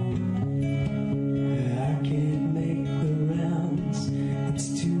 I can't make the rounds, it's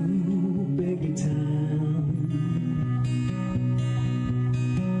too big a town.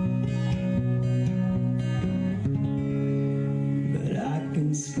 But I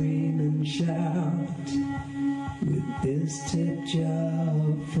can scream and shout with this tip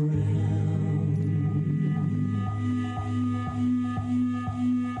job frown.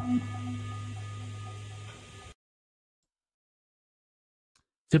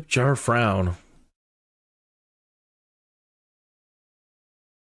 Tip jar frown.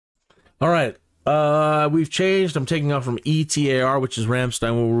 All right. We've changed. I'm taking off from ETAR, which is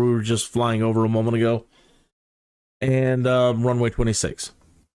Ramstein, where we were just flying over a moment ago, and runway 26.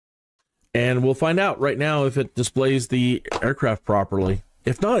 And we'll find out right now if it displays the aircraft properly.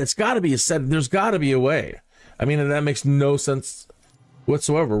 If not, it's got to be a set. There's got to be a way. I mean, that makes no sense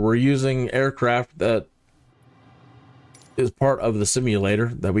whatsoever. We're using aircraft that is part of the simulator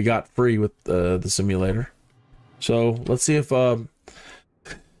that we got free with the simulator. So let's see if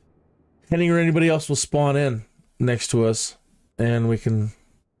Henning or anybody else will spawn in next to us, and we can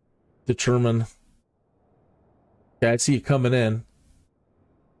determine. Okay, I see you coming in.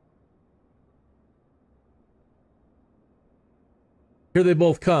 Here they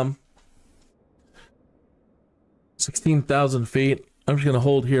both come. 16,000 feet. I'm just going to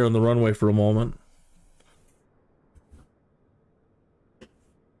hold here on the runway for a moment.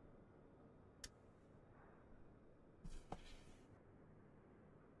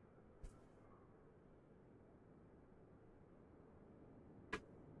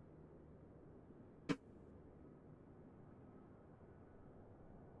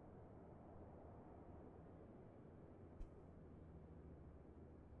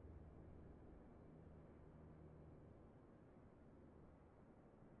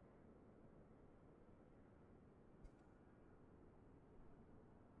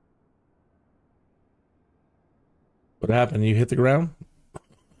 What happened? You hit the ground?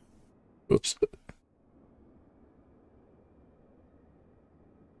 Oops.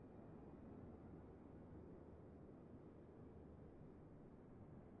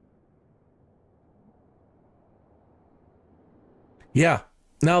 Yeah.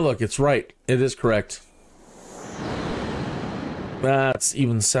 Now look, it's right. It is correct. That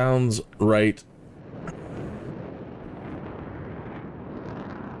even sounds right.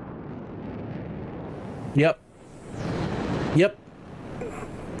 Yep. Yep.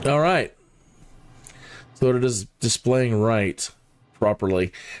 All right. So it is displaying right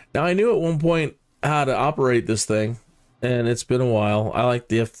properly. Now, I knew at one point how to operate this thing, and it's been a while. I like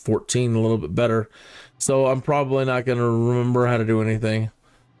the F-14 a little bit better, so I'm probably not going to remember how to do anything.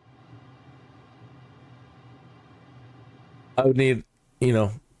 I would need,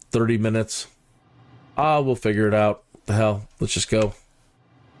 30 minutes. We'll figure it out. What the hell? Let's just go.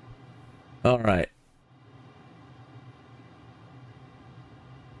 All right.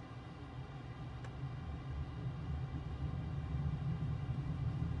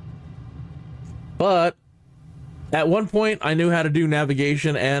 But at one point, I knew how to do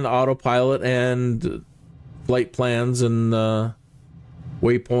navigation and autopilot and flight plans and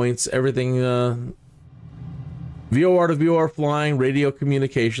waypoints, everything. VOR to VOR flying, radio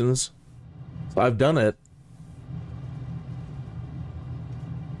communications. So I've done it.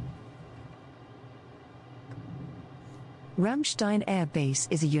 Ramstein Air Base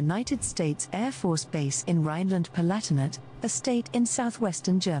is a United States Air Force base in Rhineland-Palatinate, a state in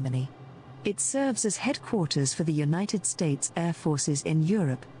southwestern Germany. It serves as headquarters for the United States Air Forces in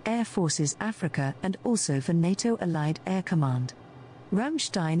Europe, Air Forces Africa, and also for NATO Allied Air Command.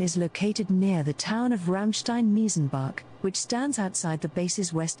 Ramstein is located near the town of Ramstein-Miesenbach, which stands outside the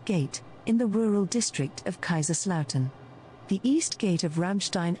base's west gate, in the rural district of Kaiserslautern. The east gate of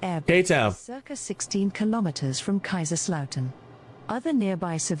Ramstein Air Base is circa 16 kilometers from Kaiserslautern. Other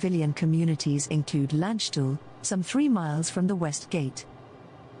nearby civilian communities include Landstuhl, some 3 miles from the west gate.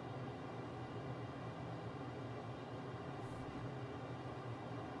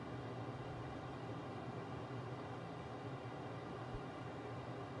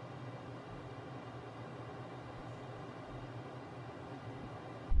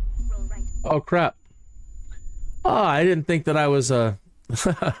 Oh, crap. Oh, I didn't think that I was, oh,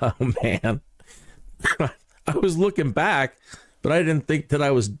 man. I was looking back, but I didn't think that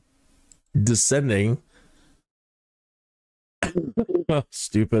I was descending.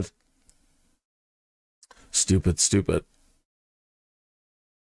 Stupid. Stupid, stupid.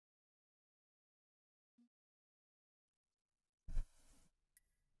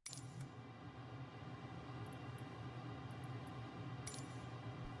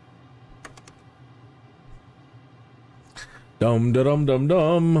 Dum da dum dum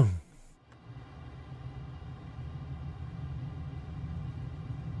dum.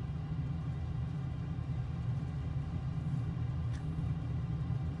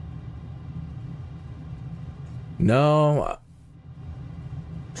 No.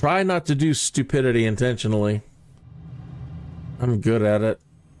 Try not to do stupidity intentionally. I'm good at it.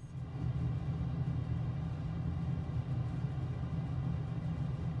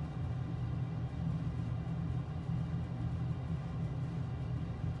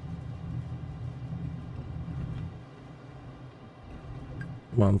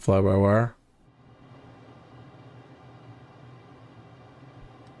 Come on, fly-by-wire.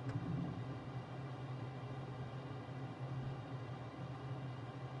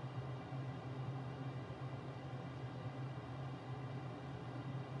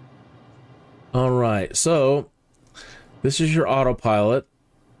 All right, so this is your autopilot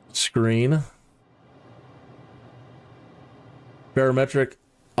screen. Barometric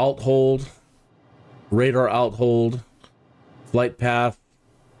alt hold, radar alt hold, flight path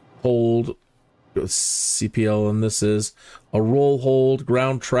hold, CPL, and this is a roll hold,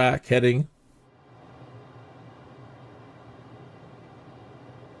 ground track heading.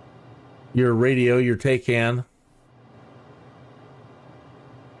 Your radio, your TACAN.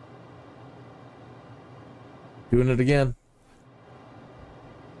 Doing it again.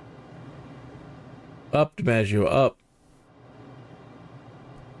 Up, DiMaggio, up.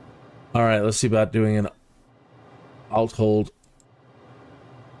 All right, let's see about doing an alt hold.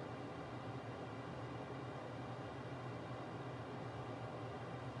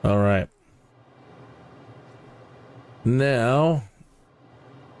 All right. Now,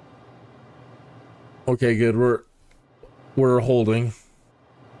 okay, good. We're holding.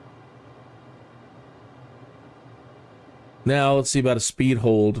 Now let's see about a speed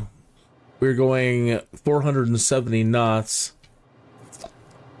hold. We're going 470 knots.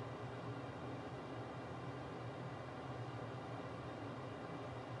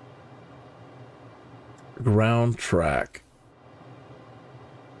 Ground track.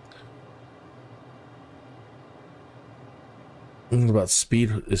 What about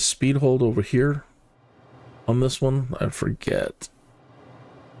speed? Is speed hold over here on this one? I forget.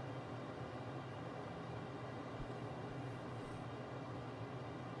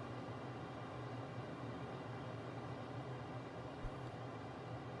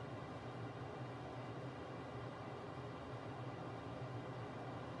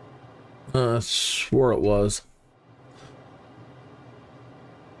 I swore it was.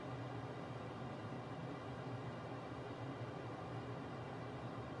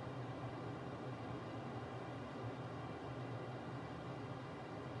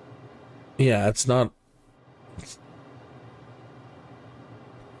 Yeah, it's not. It's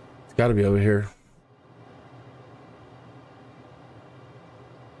got to be over here.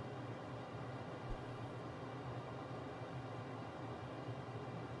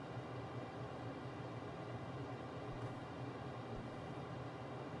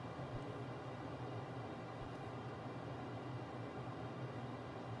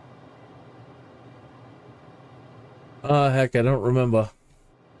 Heck, I don't remember.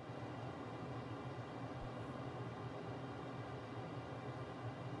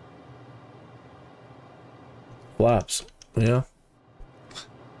 Flaps, yeah.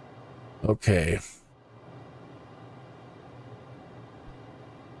 Okay.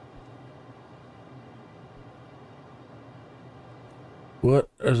 What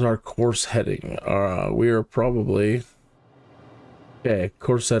is our course heading? We are probably okay.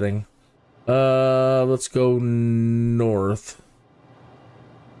 Course heading. Let's go north.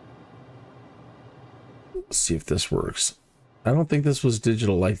 Let's see if this works. I don't think this was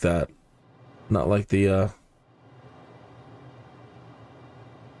digital like that. Not like the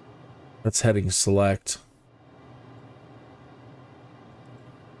that's heading select.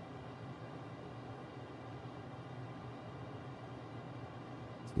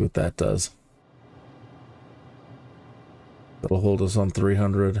 See what that does. That'll hold us on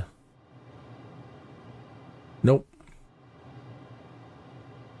 300. Nope.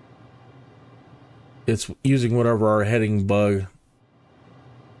 It's using whatever our heading bug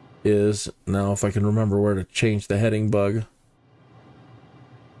is. Now, if I can remember where to change the heading bug.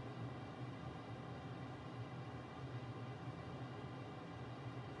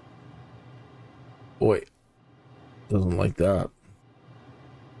 Wait. Doesn't like that.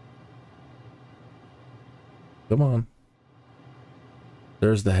 Come on.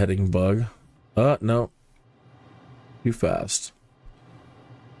 There's the heading bug. No. Too fast.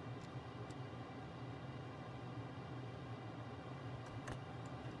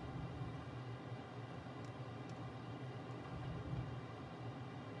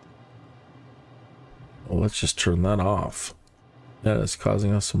 Well, let's just turn that off. That is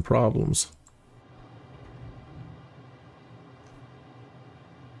causing us some problems.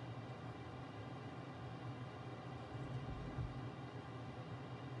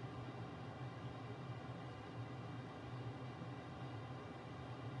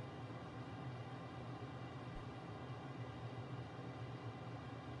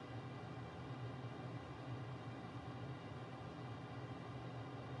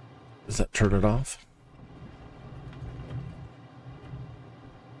 Does that turn it off?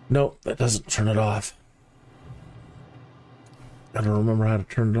 Nope, that doesn't turn it off. I don't remember how to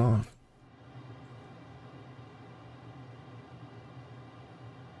turn it off.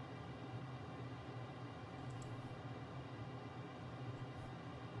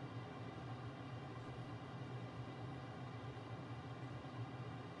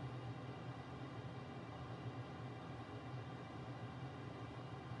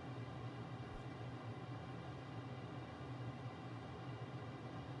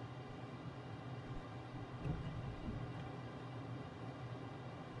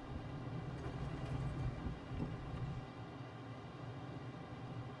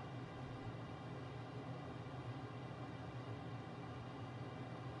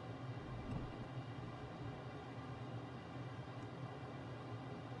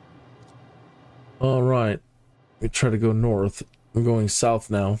 All right, we try to go north. I'm going south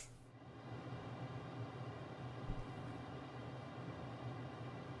now.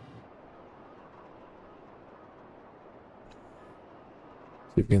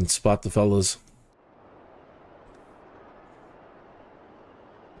 See if we can spot the fellas.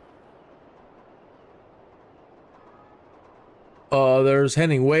 There's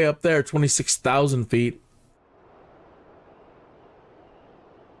heading way up there, 26,000 feet.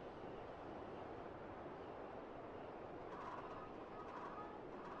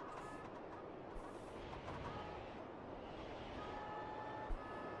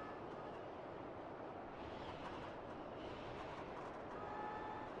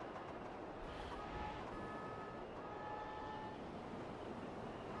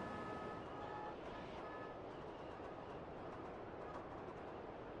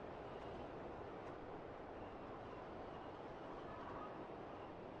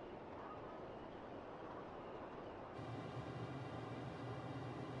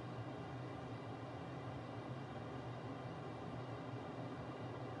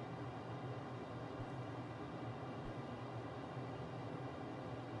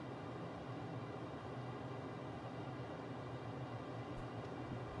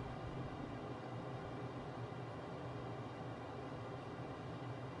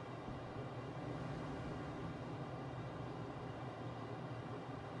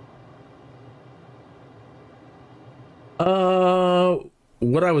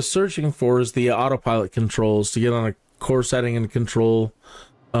 What I was searching for is the autopilot controls to get on a course setting and control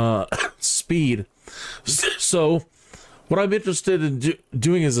speed. So what I'm interested in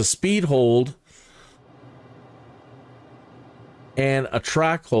doing is a speed hold and a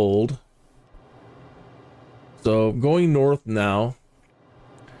track hold. So I'm going north now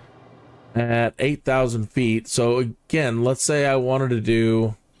at 8,000 feet. So again, let's say I wanted to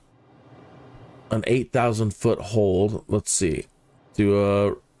do an 8,000 foot hold. Let's see. Do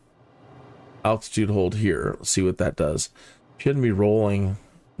a altitude hold here. Let's see what that does. Shouldn't be rolling.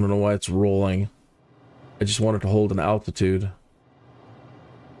 I don't know why it's rolling. I just wanted to hold an altitude.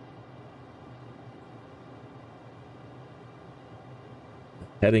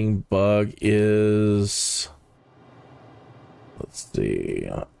 Heading bug is, let's see.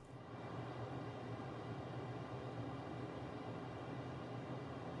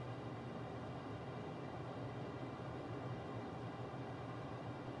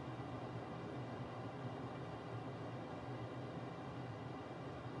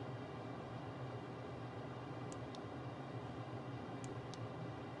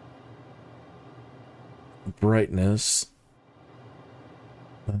 Brightness.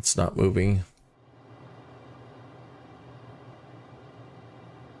 That's not moving.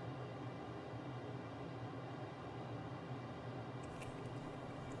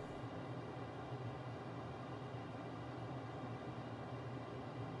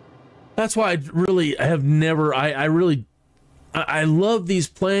 That's why I love these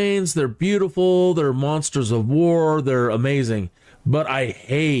planes. They're beautiful. They're monsters of war. They're amazing. But I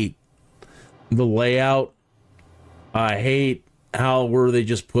hate the layout. I hate where they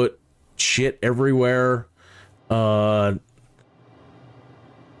just put shit everywhere. They're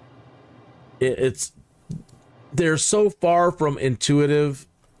so far from intuitive.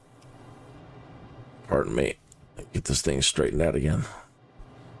 Pardon me. Get this thing straightened out again.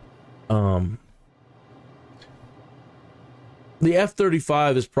 The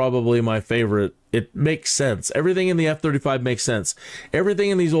F-35 is probably my favorite. It makes sense. Everything in the F-35 makes sense. Everything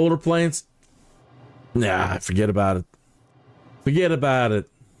in these older planes, nah, forget about it. Forget about it.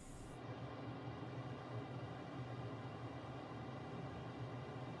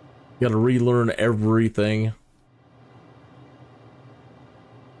 Got to relearn everything.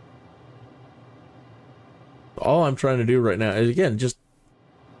 All I'm trying to do right now is, again, just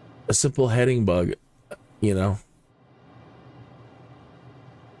a simple heading bug, you know.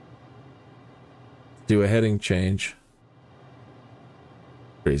 Do a heading change.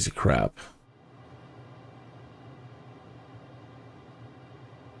 Crazy crap.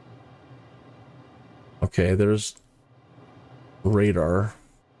 Okay, there's radar.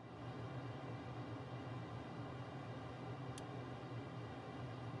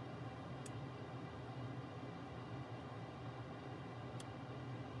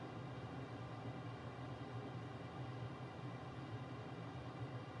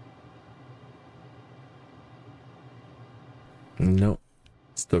 Nope.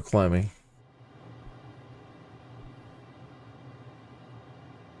 Still climbing.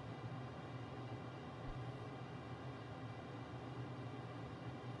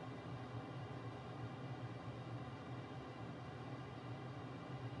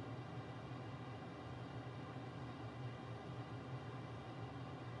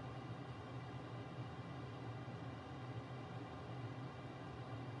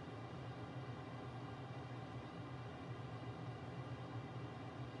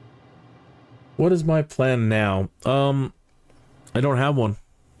 What is my plan now? I don't have one.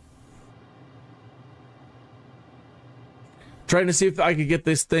 Trying to see if I could get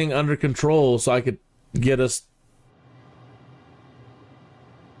this thing under control so I could get us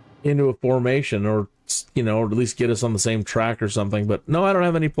into a formation, or, you know, or at least get us on the same track or something. But no, I don't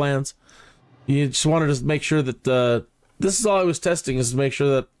have any plans. You just wanted to make sure that this is all I was testing, is to make sure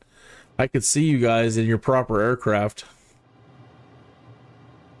that I could see you guys in your proper aircraft.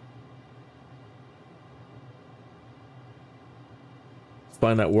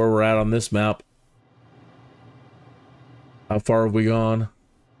 Find out where we're at on this map. How far have we gone?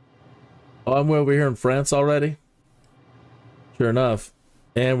 Oh, I'm way over here in France already. Sure enough.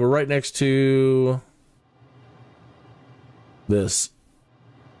 And we're right next to this.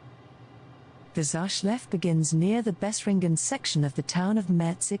 The Zarschleff begins near the Bessringen section of the town of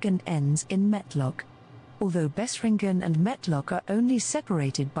Merzig and ends in Metlock. Although Bessringen and Metlock are only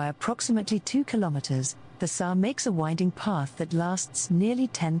separated by approximately 2 kilometers, the Saar makes a winding path that lasts nearly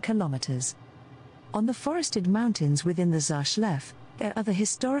 10 kilometers. On the forested mountains within the Zarschleff, there are the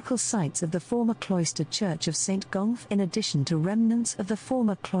historical sites of the former cloister church of St. Gongf, in addition to remnants of the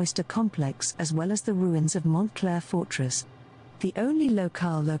former cloister complex, as well as the ruins of Montclair Fortress. The only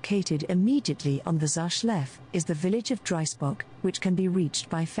locale located immediately on the Zarschleff is the village of Dreisbock, which can be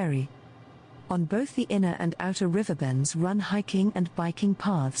reached by ferry. On both the inner and outer riverbends run hiking and biking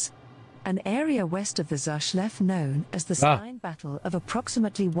paths. An area west of the Zarschleff, known as the Stein Battle, of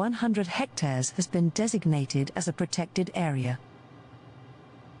approximately 100 hectares has been designated as a protected area.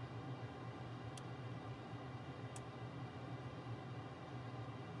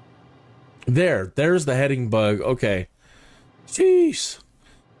 There's the heading bug. Okay. Jeez.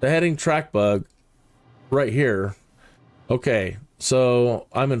 The heading track bug right here. Okay. So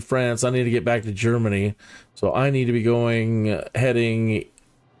I'm in France. I need to get back to Germany. So I need to be heading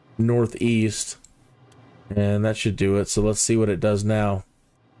northeast, and that should do it. So let's see what it does now.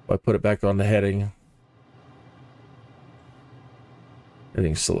 I put it back on the heading.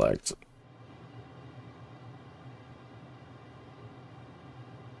 Heading select.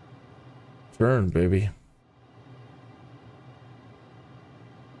 Turn, baby.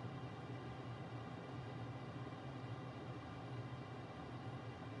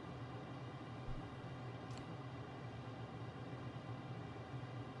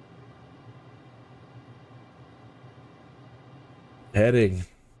 Heading.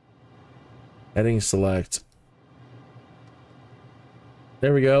 Heading select.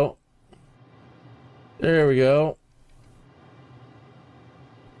 There we go. There we go.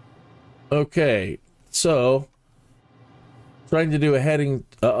 Okay, so trying to do a heading.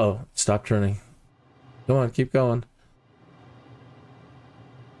 Uh-oh, stop turning. Come on, keep going.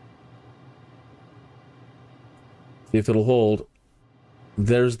 See if it'll hold.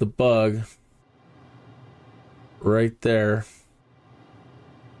 There's the bug. Right there.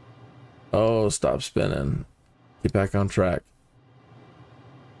 Oh, stop spinning. Get back on track.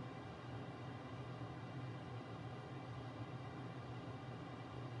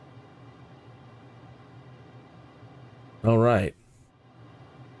 All right.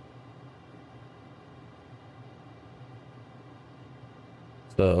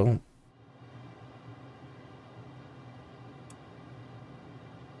 So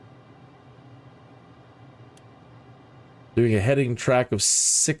doing a heading track of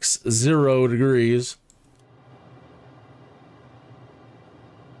 60 degrees.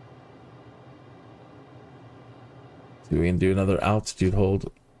 See if we can do another altitude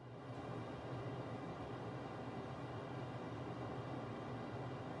hold.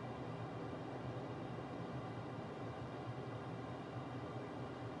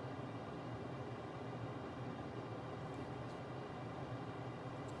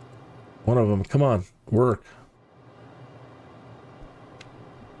 One of them, come on, work.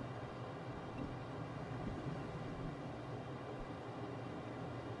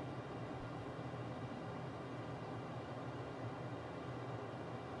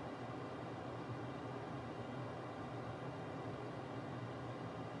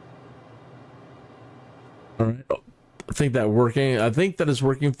 All right, I think that working. I think that is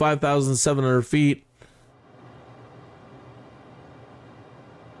working. 5,700 feet.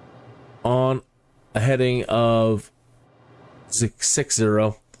 On a heading of 60.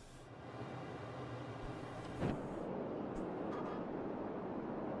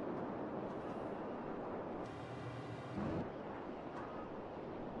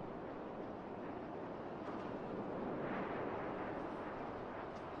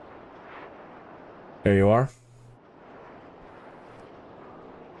 There you are.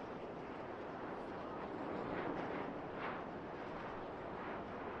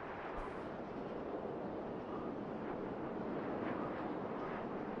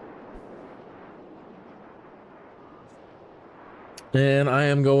 And I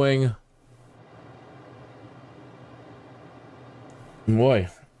am going. Boy,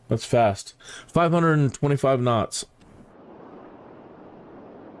 that's fast. 525 knots.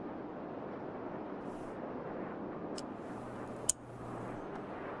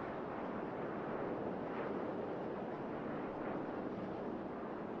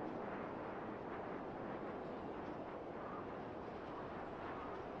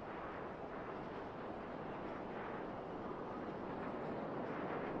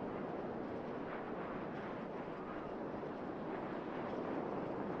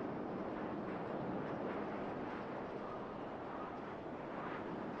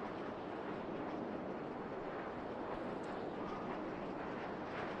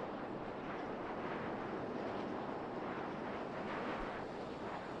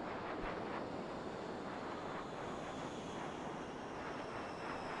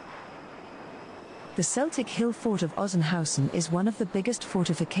 The Celtic hill fort of Osenhausen is one of the biggest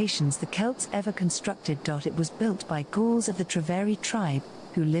fortifications the Celts ever constructed. It was built by Gauls of the Treveri tribe,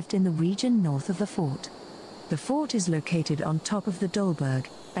 who lived in the region north of the fort. The fort is located on top of the Dolberg,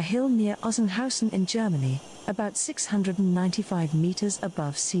 a hill near Osenhausen in Germany, about 695 meters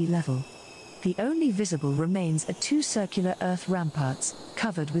above sea level. The only visible remains are two circular earth ramparts,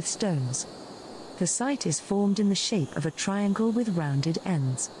 covered with stones. The site is formed in the shape of a triangle with rounded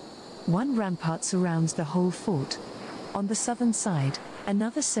ends. One rampart surrounds the whole fort. On the southern side,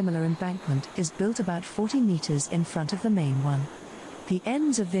 another similar embankment is built about 40 meters in front of the main one. The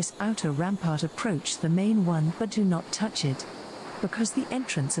ends of this outer rampart approach the main one but do not touch it. Because the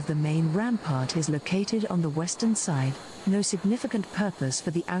entrance of the main rampart is located on the western side, no significant purpose for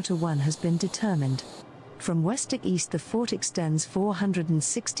the outer one has been determined. From west to east the fort extends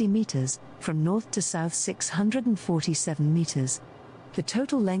 460 meters, from north to south 647 meters. The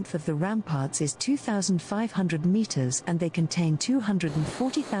total length of the ramparts is 2,500 meters and they contain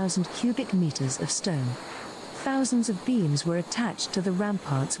 240,000 cubic meters of stone. Thousands of beams were attached to the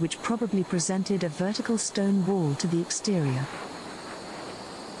ramparts, which probably presented a vertical stone wall to the exterior.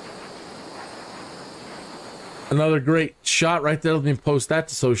 Another great shot right there. Let me post that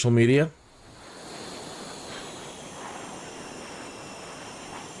to social media.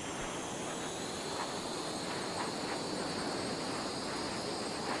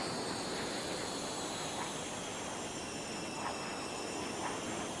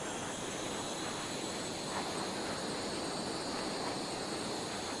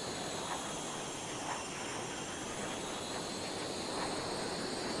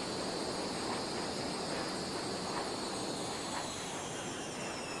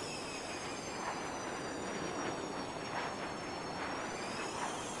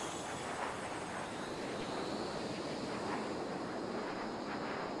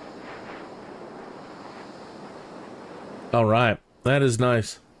 All right, that is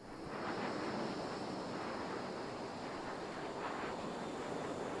nice.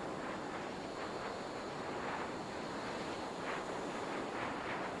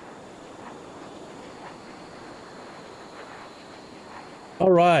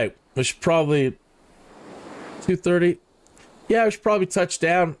 All right, we should probably 2:30. Yeah, we should probably touch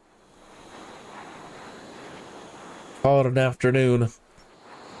down. Call it an afternoon.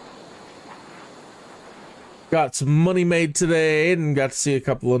 Got some money made today and got to see a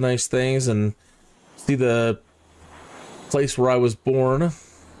couple of nice things and see the place where I was born.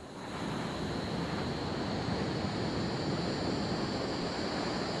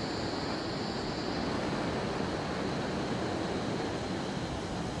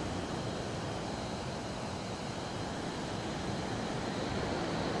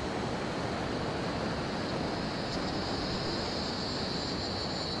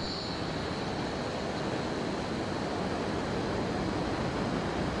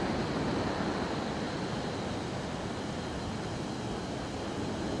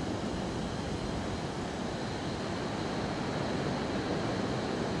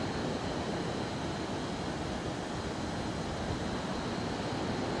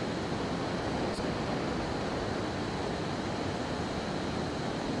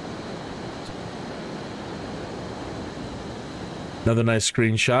 Another nice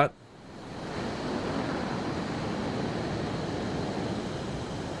screenshot.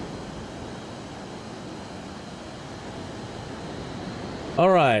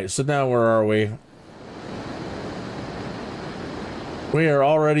 All right, so now where are we? We are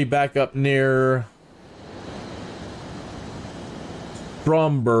already back up near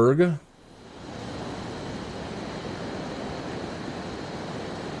Stromberg.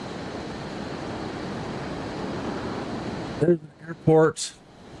 There's an airport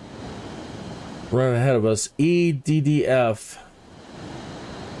right ahead of us. EDDF.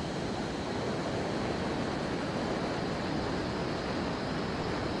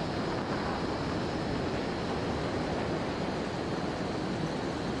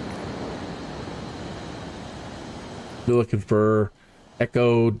 We're looking for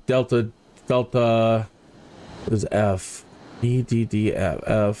Echo Delta Delta. What is F?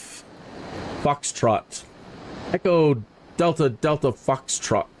 EDDF. Foxtrot. Echo Delta Delta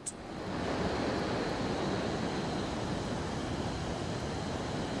Foxtrot.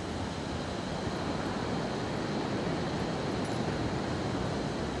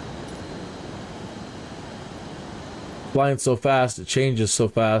 Flying so fast, it changes so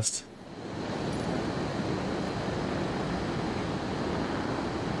fast.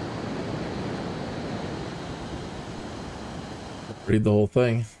 Read the whole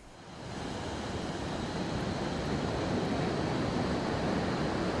thing.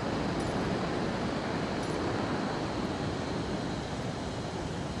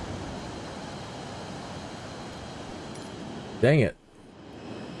 Dang it.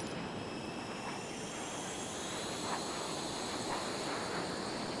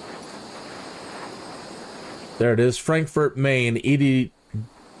 There it is. Frankfurt, Maine. ED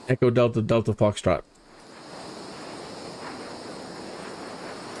Echo Delta Delta Foxtrot.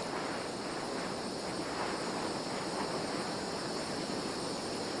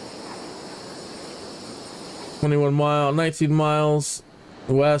 .21 19 miles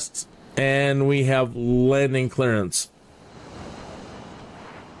west, and we have landing clearance.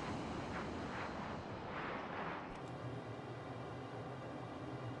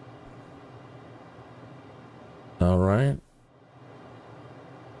 All right.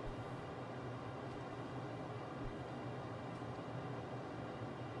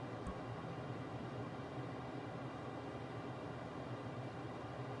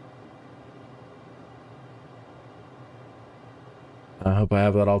 I hope I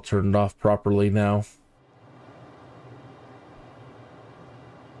have that all turned off properly now.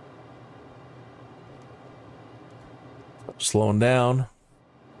 Slowing down.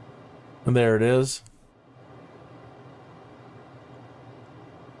 And there it is.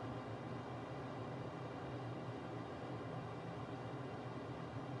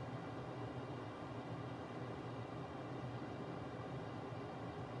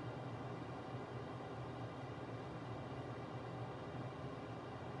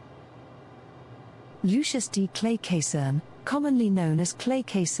 Lucius D. Clay Caserne, commonly known as Clay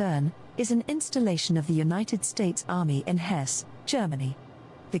Caserne, is an installation of the United States Army in Hesse, Germany.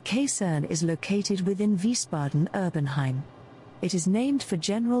 The Caserne is located within Wiesbaden-Urbanheim. It is named for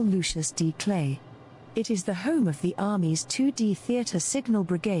General Lucius D. Clay. It is the home of the Army's 2D Theater Signal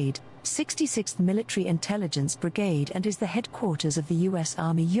Brigade, 66th Military Intelligence Brigade, and is the headquarters of the U.S.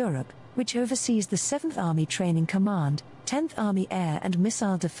 Army Europe, which oversees the 7th Army Training Command, 10th Army Air and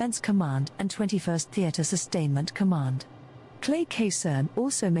Missile Defense Command, and 21st Theater Sustainment Command. Clay Caserne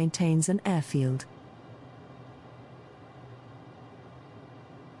also maintains an airfield.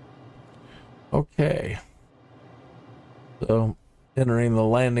 Okay. So, entering the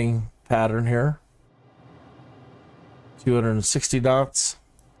landing pattern here. 260 knots.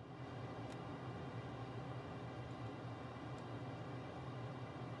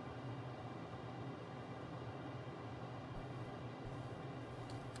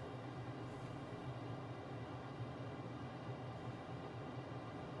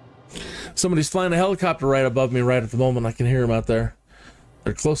 Somebody's flying a helicopter right above me right at the moment. I can hear them out there.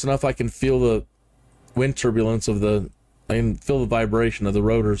 They're close enough I can feel the wind turbulence of the... I can feel the vibration of the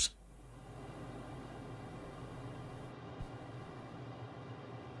rotors.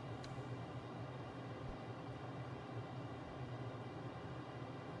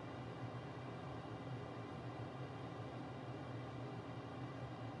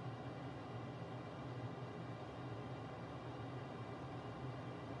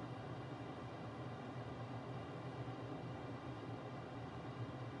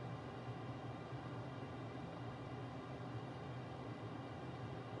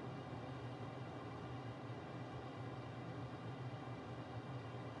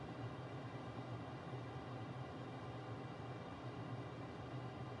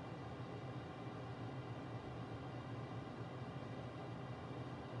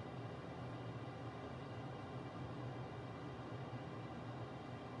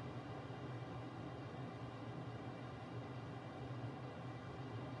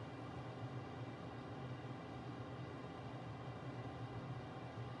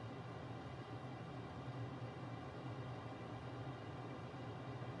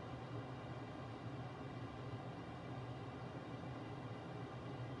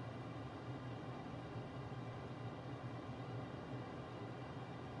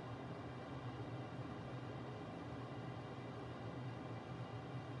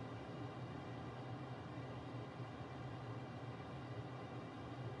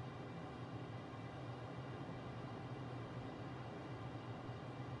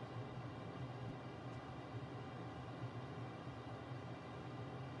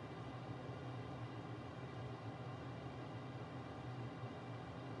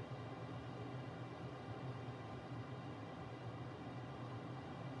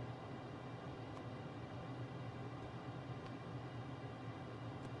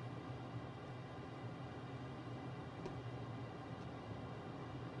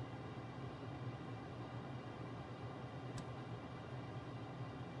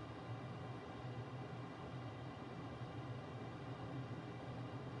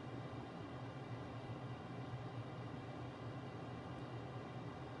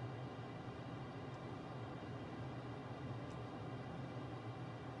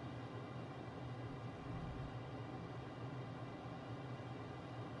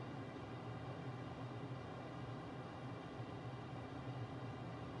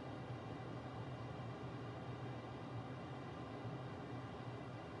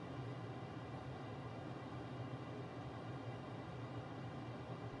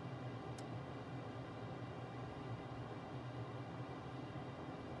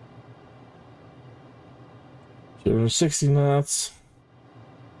 So 60 knots.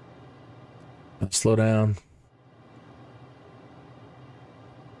 Slow down.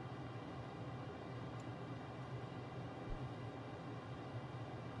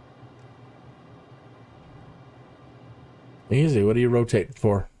 Easy. What are you rotating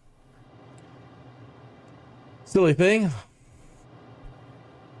for? Silly thing.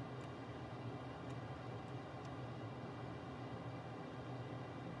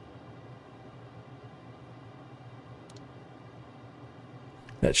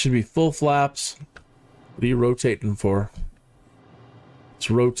 That should be full flaps. What are you rotating for? It's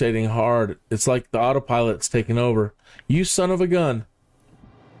rotating hard. It's like the autopilot's taking over. You son of a gun.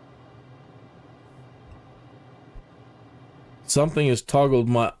 Something is toggled.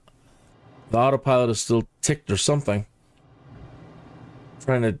 The autopilot is still ticked or something.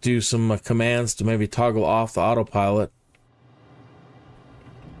 Trying to do some commands to maybe toggle off the autopilot.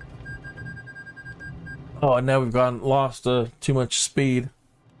 Oh, and now we've lost too much speed.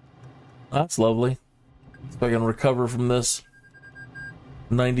 That's lovely. See if I can recover from this.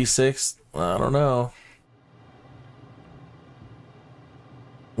 96. I don't know.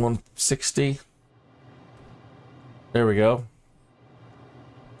 160. There we go.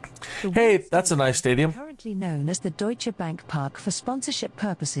 Hey, that's a nice stadium. Currently known as the Deutsche Bank Park for sponsorship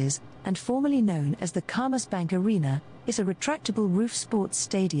purposes and formerly known as the Commerzbank Arena, is a retractable roof sports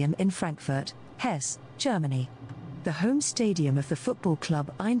stadium in Frankfurt, Hesse, Germany. The home stadium of the football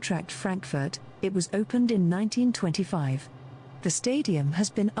club Eintracht Frankfurt, it was opened in 1925. The stadium has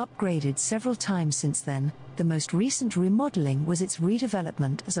been upgraded several times since then. The most recent remodeling was its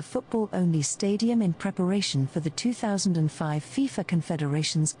redevelopment as a football-only stadium in preparation for the 2005 FIFA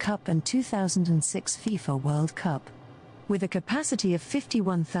Confederations Cup and 2006 FIFA World Cup. With a capacity of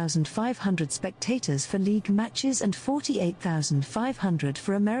 51,500 spectators for league matches and 48,500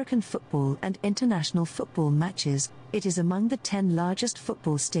 for American football and international football matches, it is among the 10 largest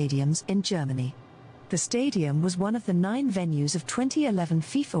football stadiums in Germany. The stadium was one of the 9 venues of 2011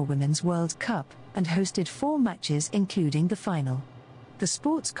 FIFA Women's World Cup, and hosted 4 matches including the final. The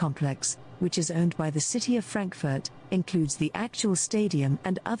sports complex, which is owned by the city of Frankfurt, includes the actual stadium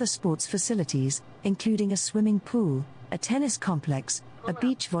and other sports facilities, including a swimming pool, a tennis complex, a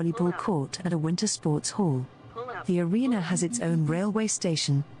beach volleyball court and a winter sports hall. The arena has its own railway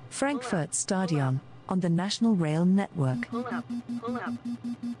station, Frankfurt Stadion, on the National Rail Network. Pull up.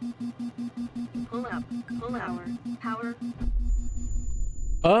 Power.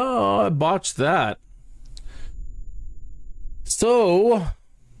 Oh, I botched that. So,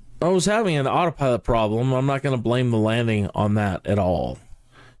 I was having an autopilot problem. I'm not going to blame the landing on that at all.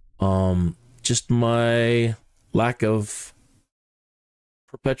 Just my lack of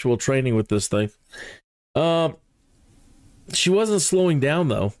perpetual training with this thing. She wasn't slowing down,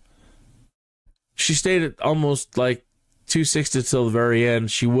 though. She stayed at almost like 260 till the very end.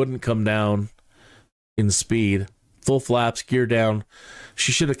 She wouldn't come down in speed. Full flaps, gear down.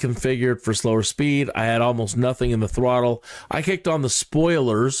 She should have configured for slower speed. I had almost nothing in the throttle. I kicked on the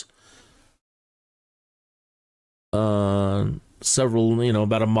spoilers. Several,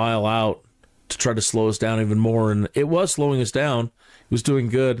 about a mile out to try to slow us down even more. And it was slowing us down. It was doing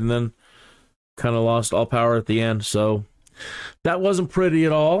good. And then kind of lost all power at the end. So that wasn't pretty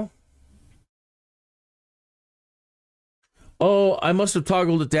at all. Oh, I must have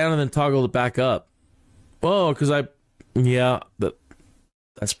toggled it down and then toggled it back up. Oh, because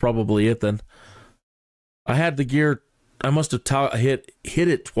that's probably it then. I had the gear. I must have hit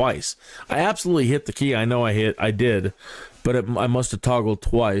it twice. I absolutely hit the key. I know I did, but I must have toggled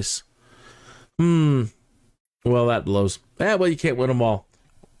twice. Well, that blows. Well, you can't win them all.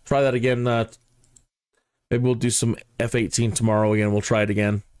 Try that again. Maybe we'll do some F-18 tomorrow again. We'll try it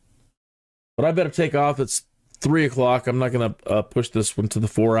again. But I better take off. It's 3 o'clock. I'm not going to push this one to the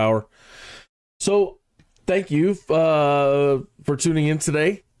 4 hour. So thank you for tuning in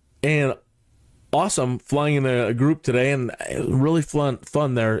today. And awesome flying in a group today. And really fun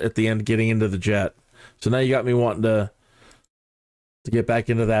there at the end getting into the jet. So now you got me wanting to get back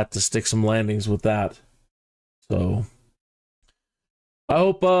into that, to stick some landings with that. So I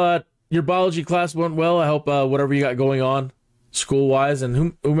hope your biology class went well. I hope whatever you got going on school-wise,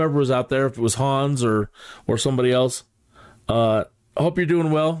 and whomever was out there, if it was Hans or somebody else, I hope you're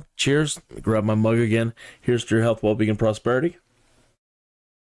doing well. Cheers. Grab my mug again. Here's to your health, well-being, and prosperity.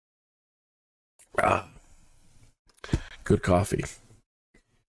 Good coffee.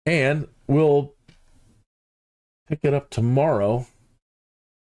 And we'll pick it up tomorrow.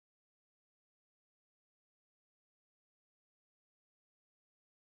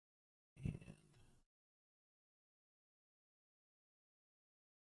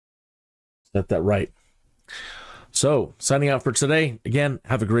 Set that right. So, signing out for today. Again,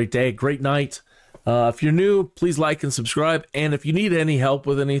 have a great day, great night. If you're new, please like and subscribe. And if you need any help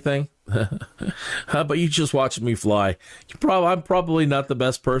with anything, but you just watching me fly, I'm probably not the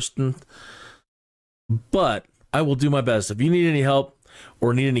best person, but I will do my best. If you need any help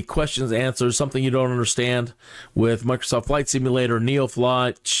or need any questions, answers, something you don't understand with Microsoft Flight Simulator,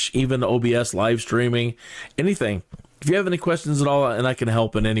 Neofly, even OBS live streaming, anything. If you have any questions at all and I can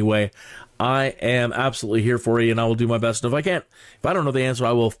help in any way, I am absolutely here for you, and I will do my best. And if I don't know the answer,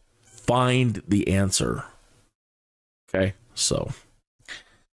 I will find the answer. Okay, so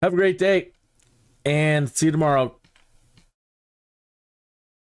have a great day, and see you tomorrow.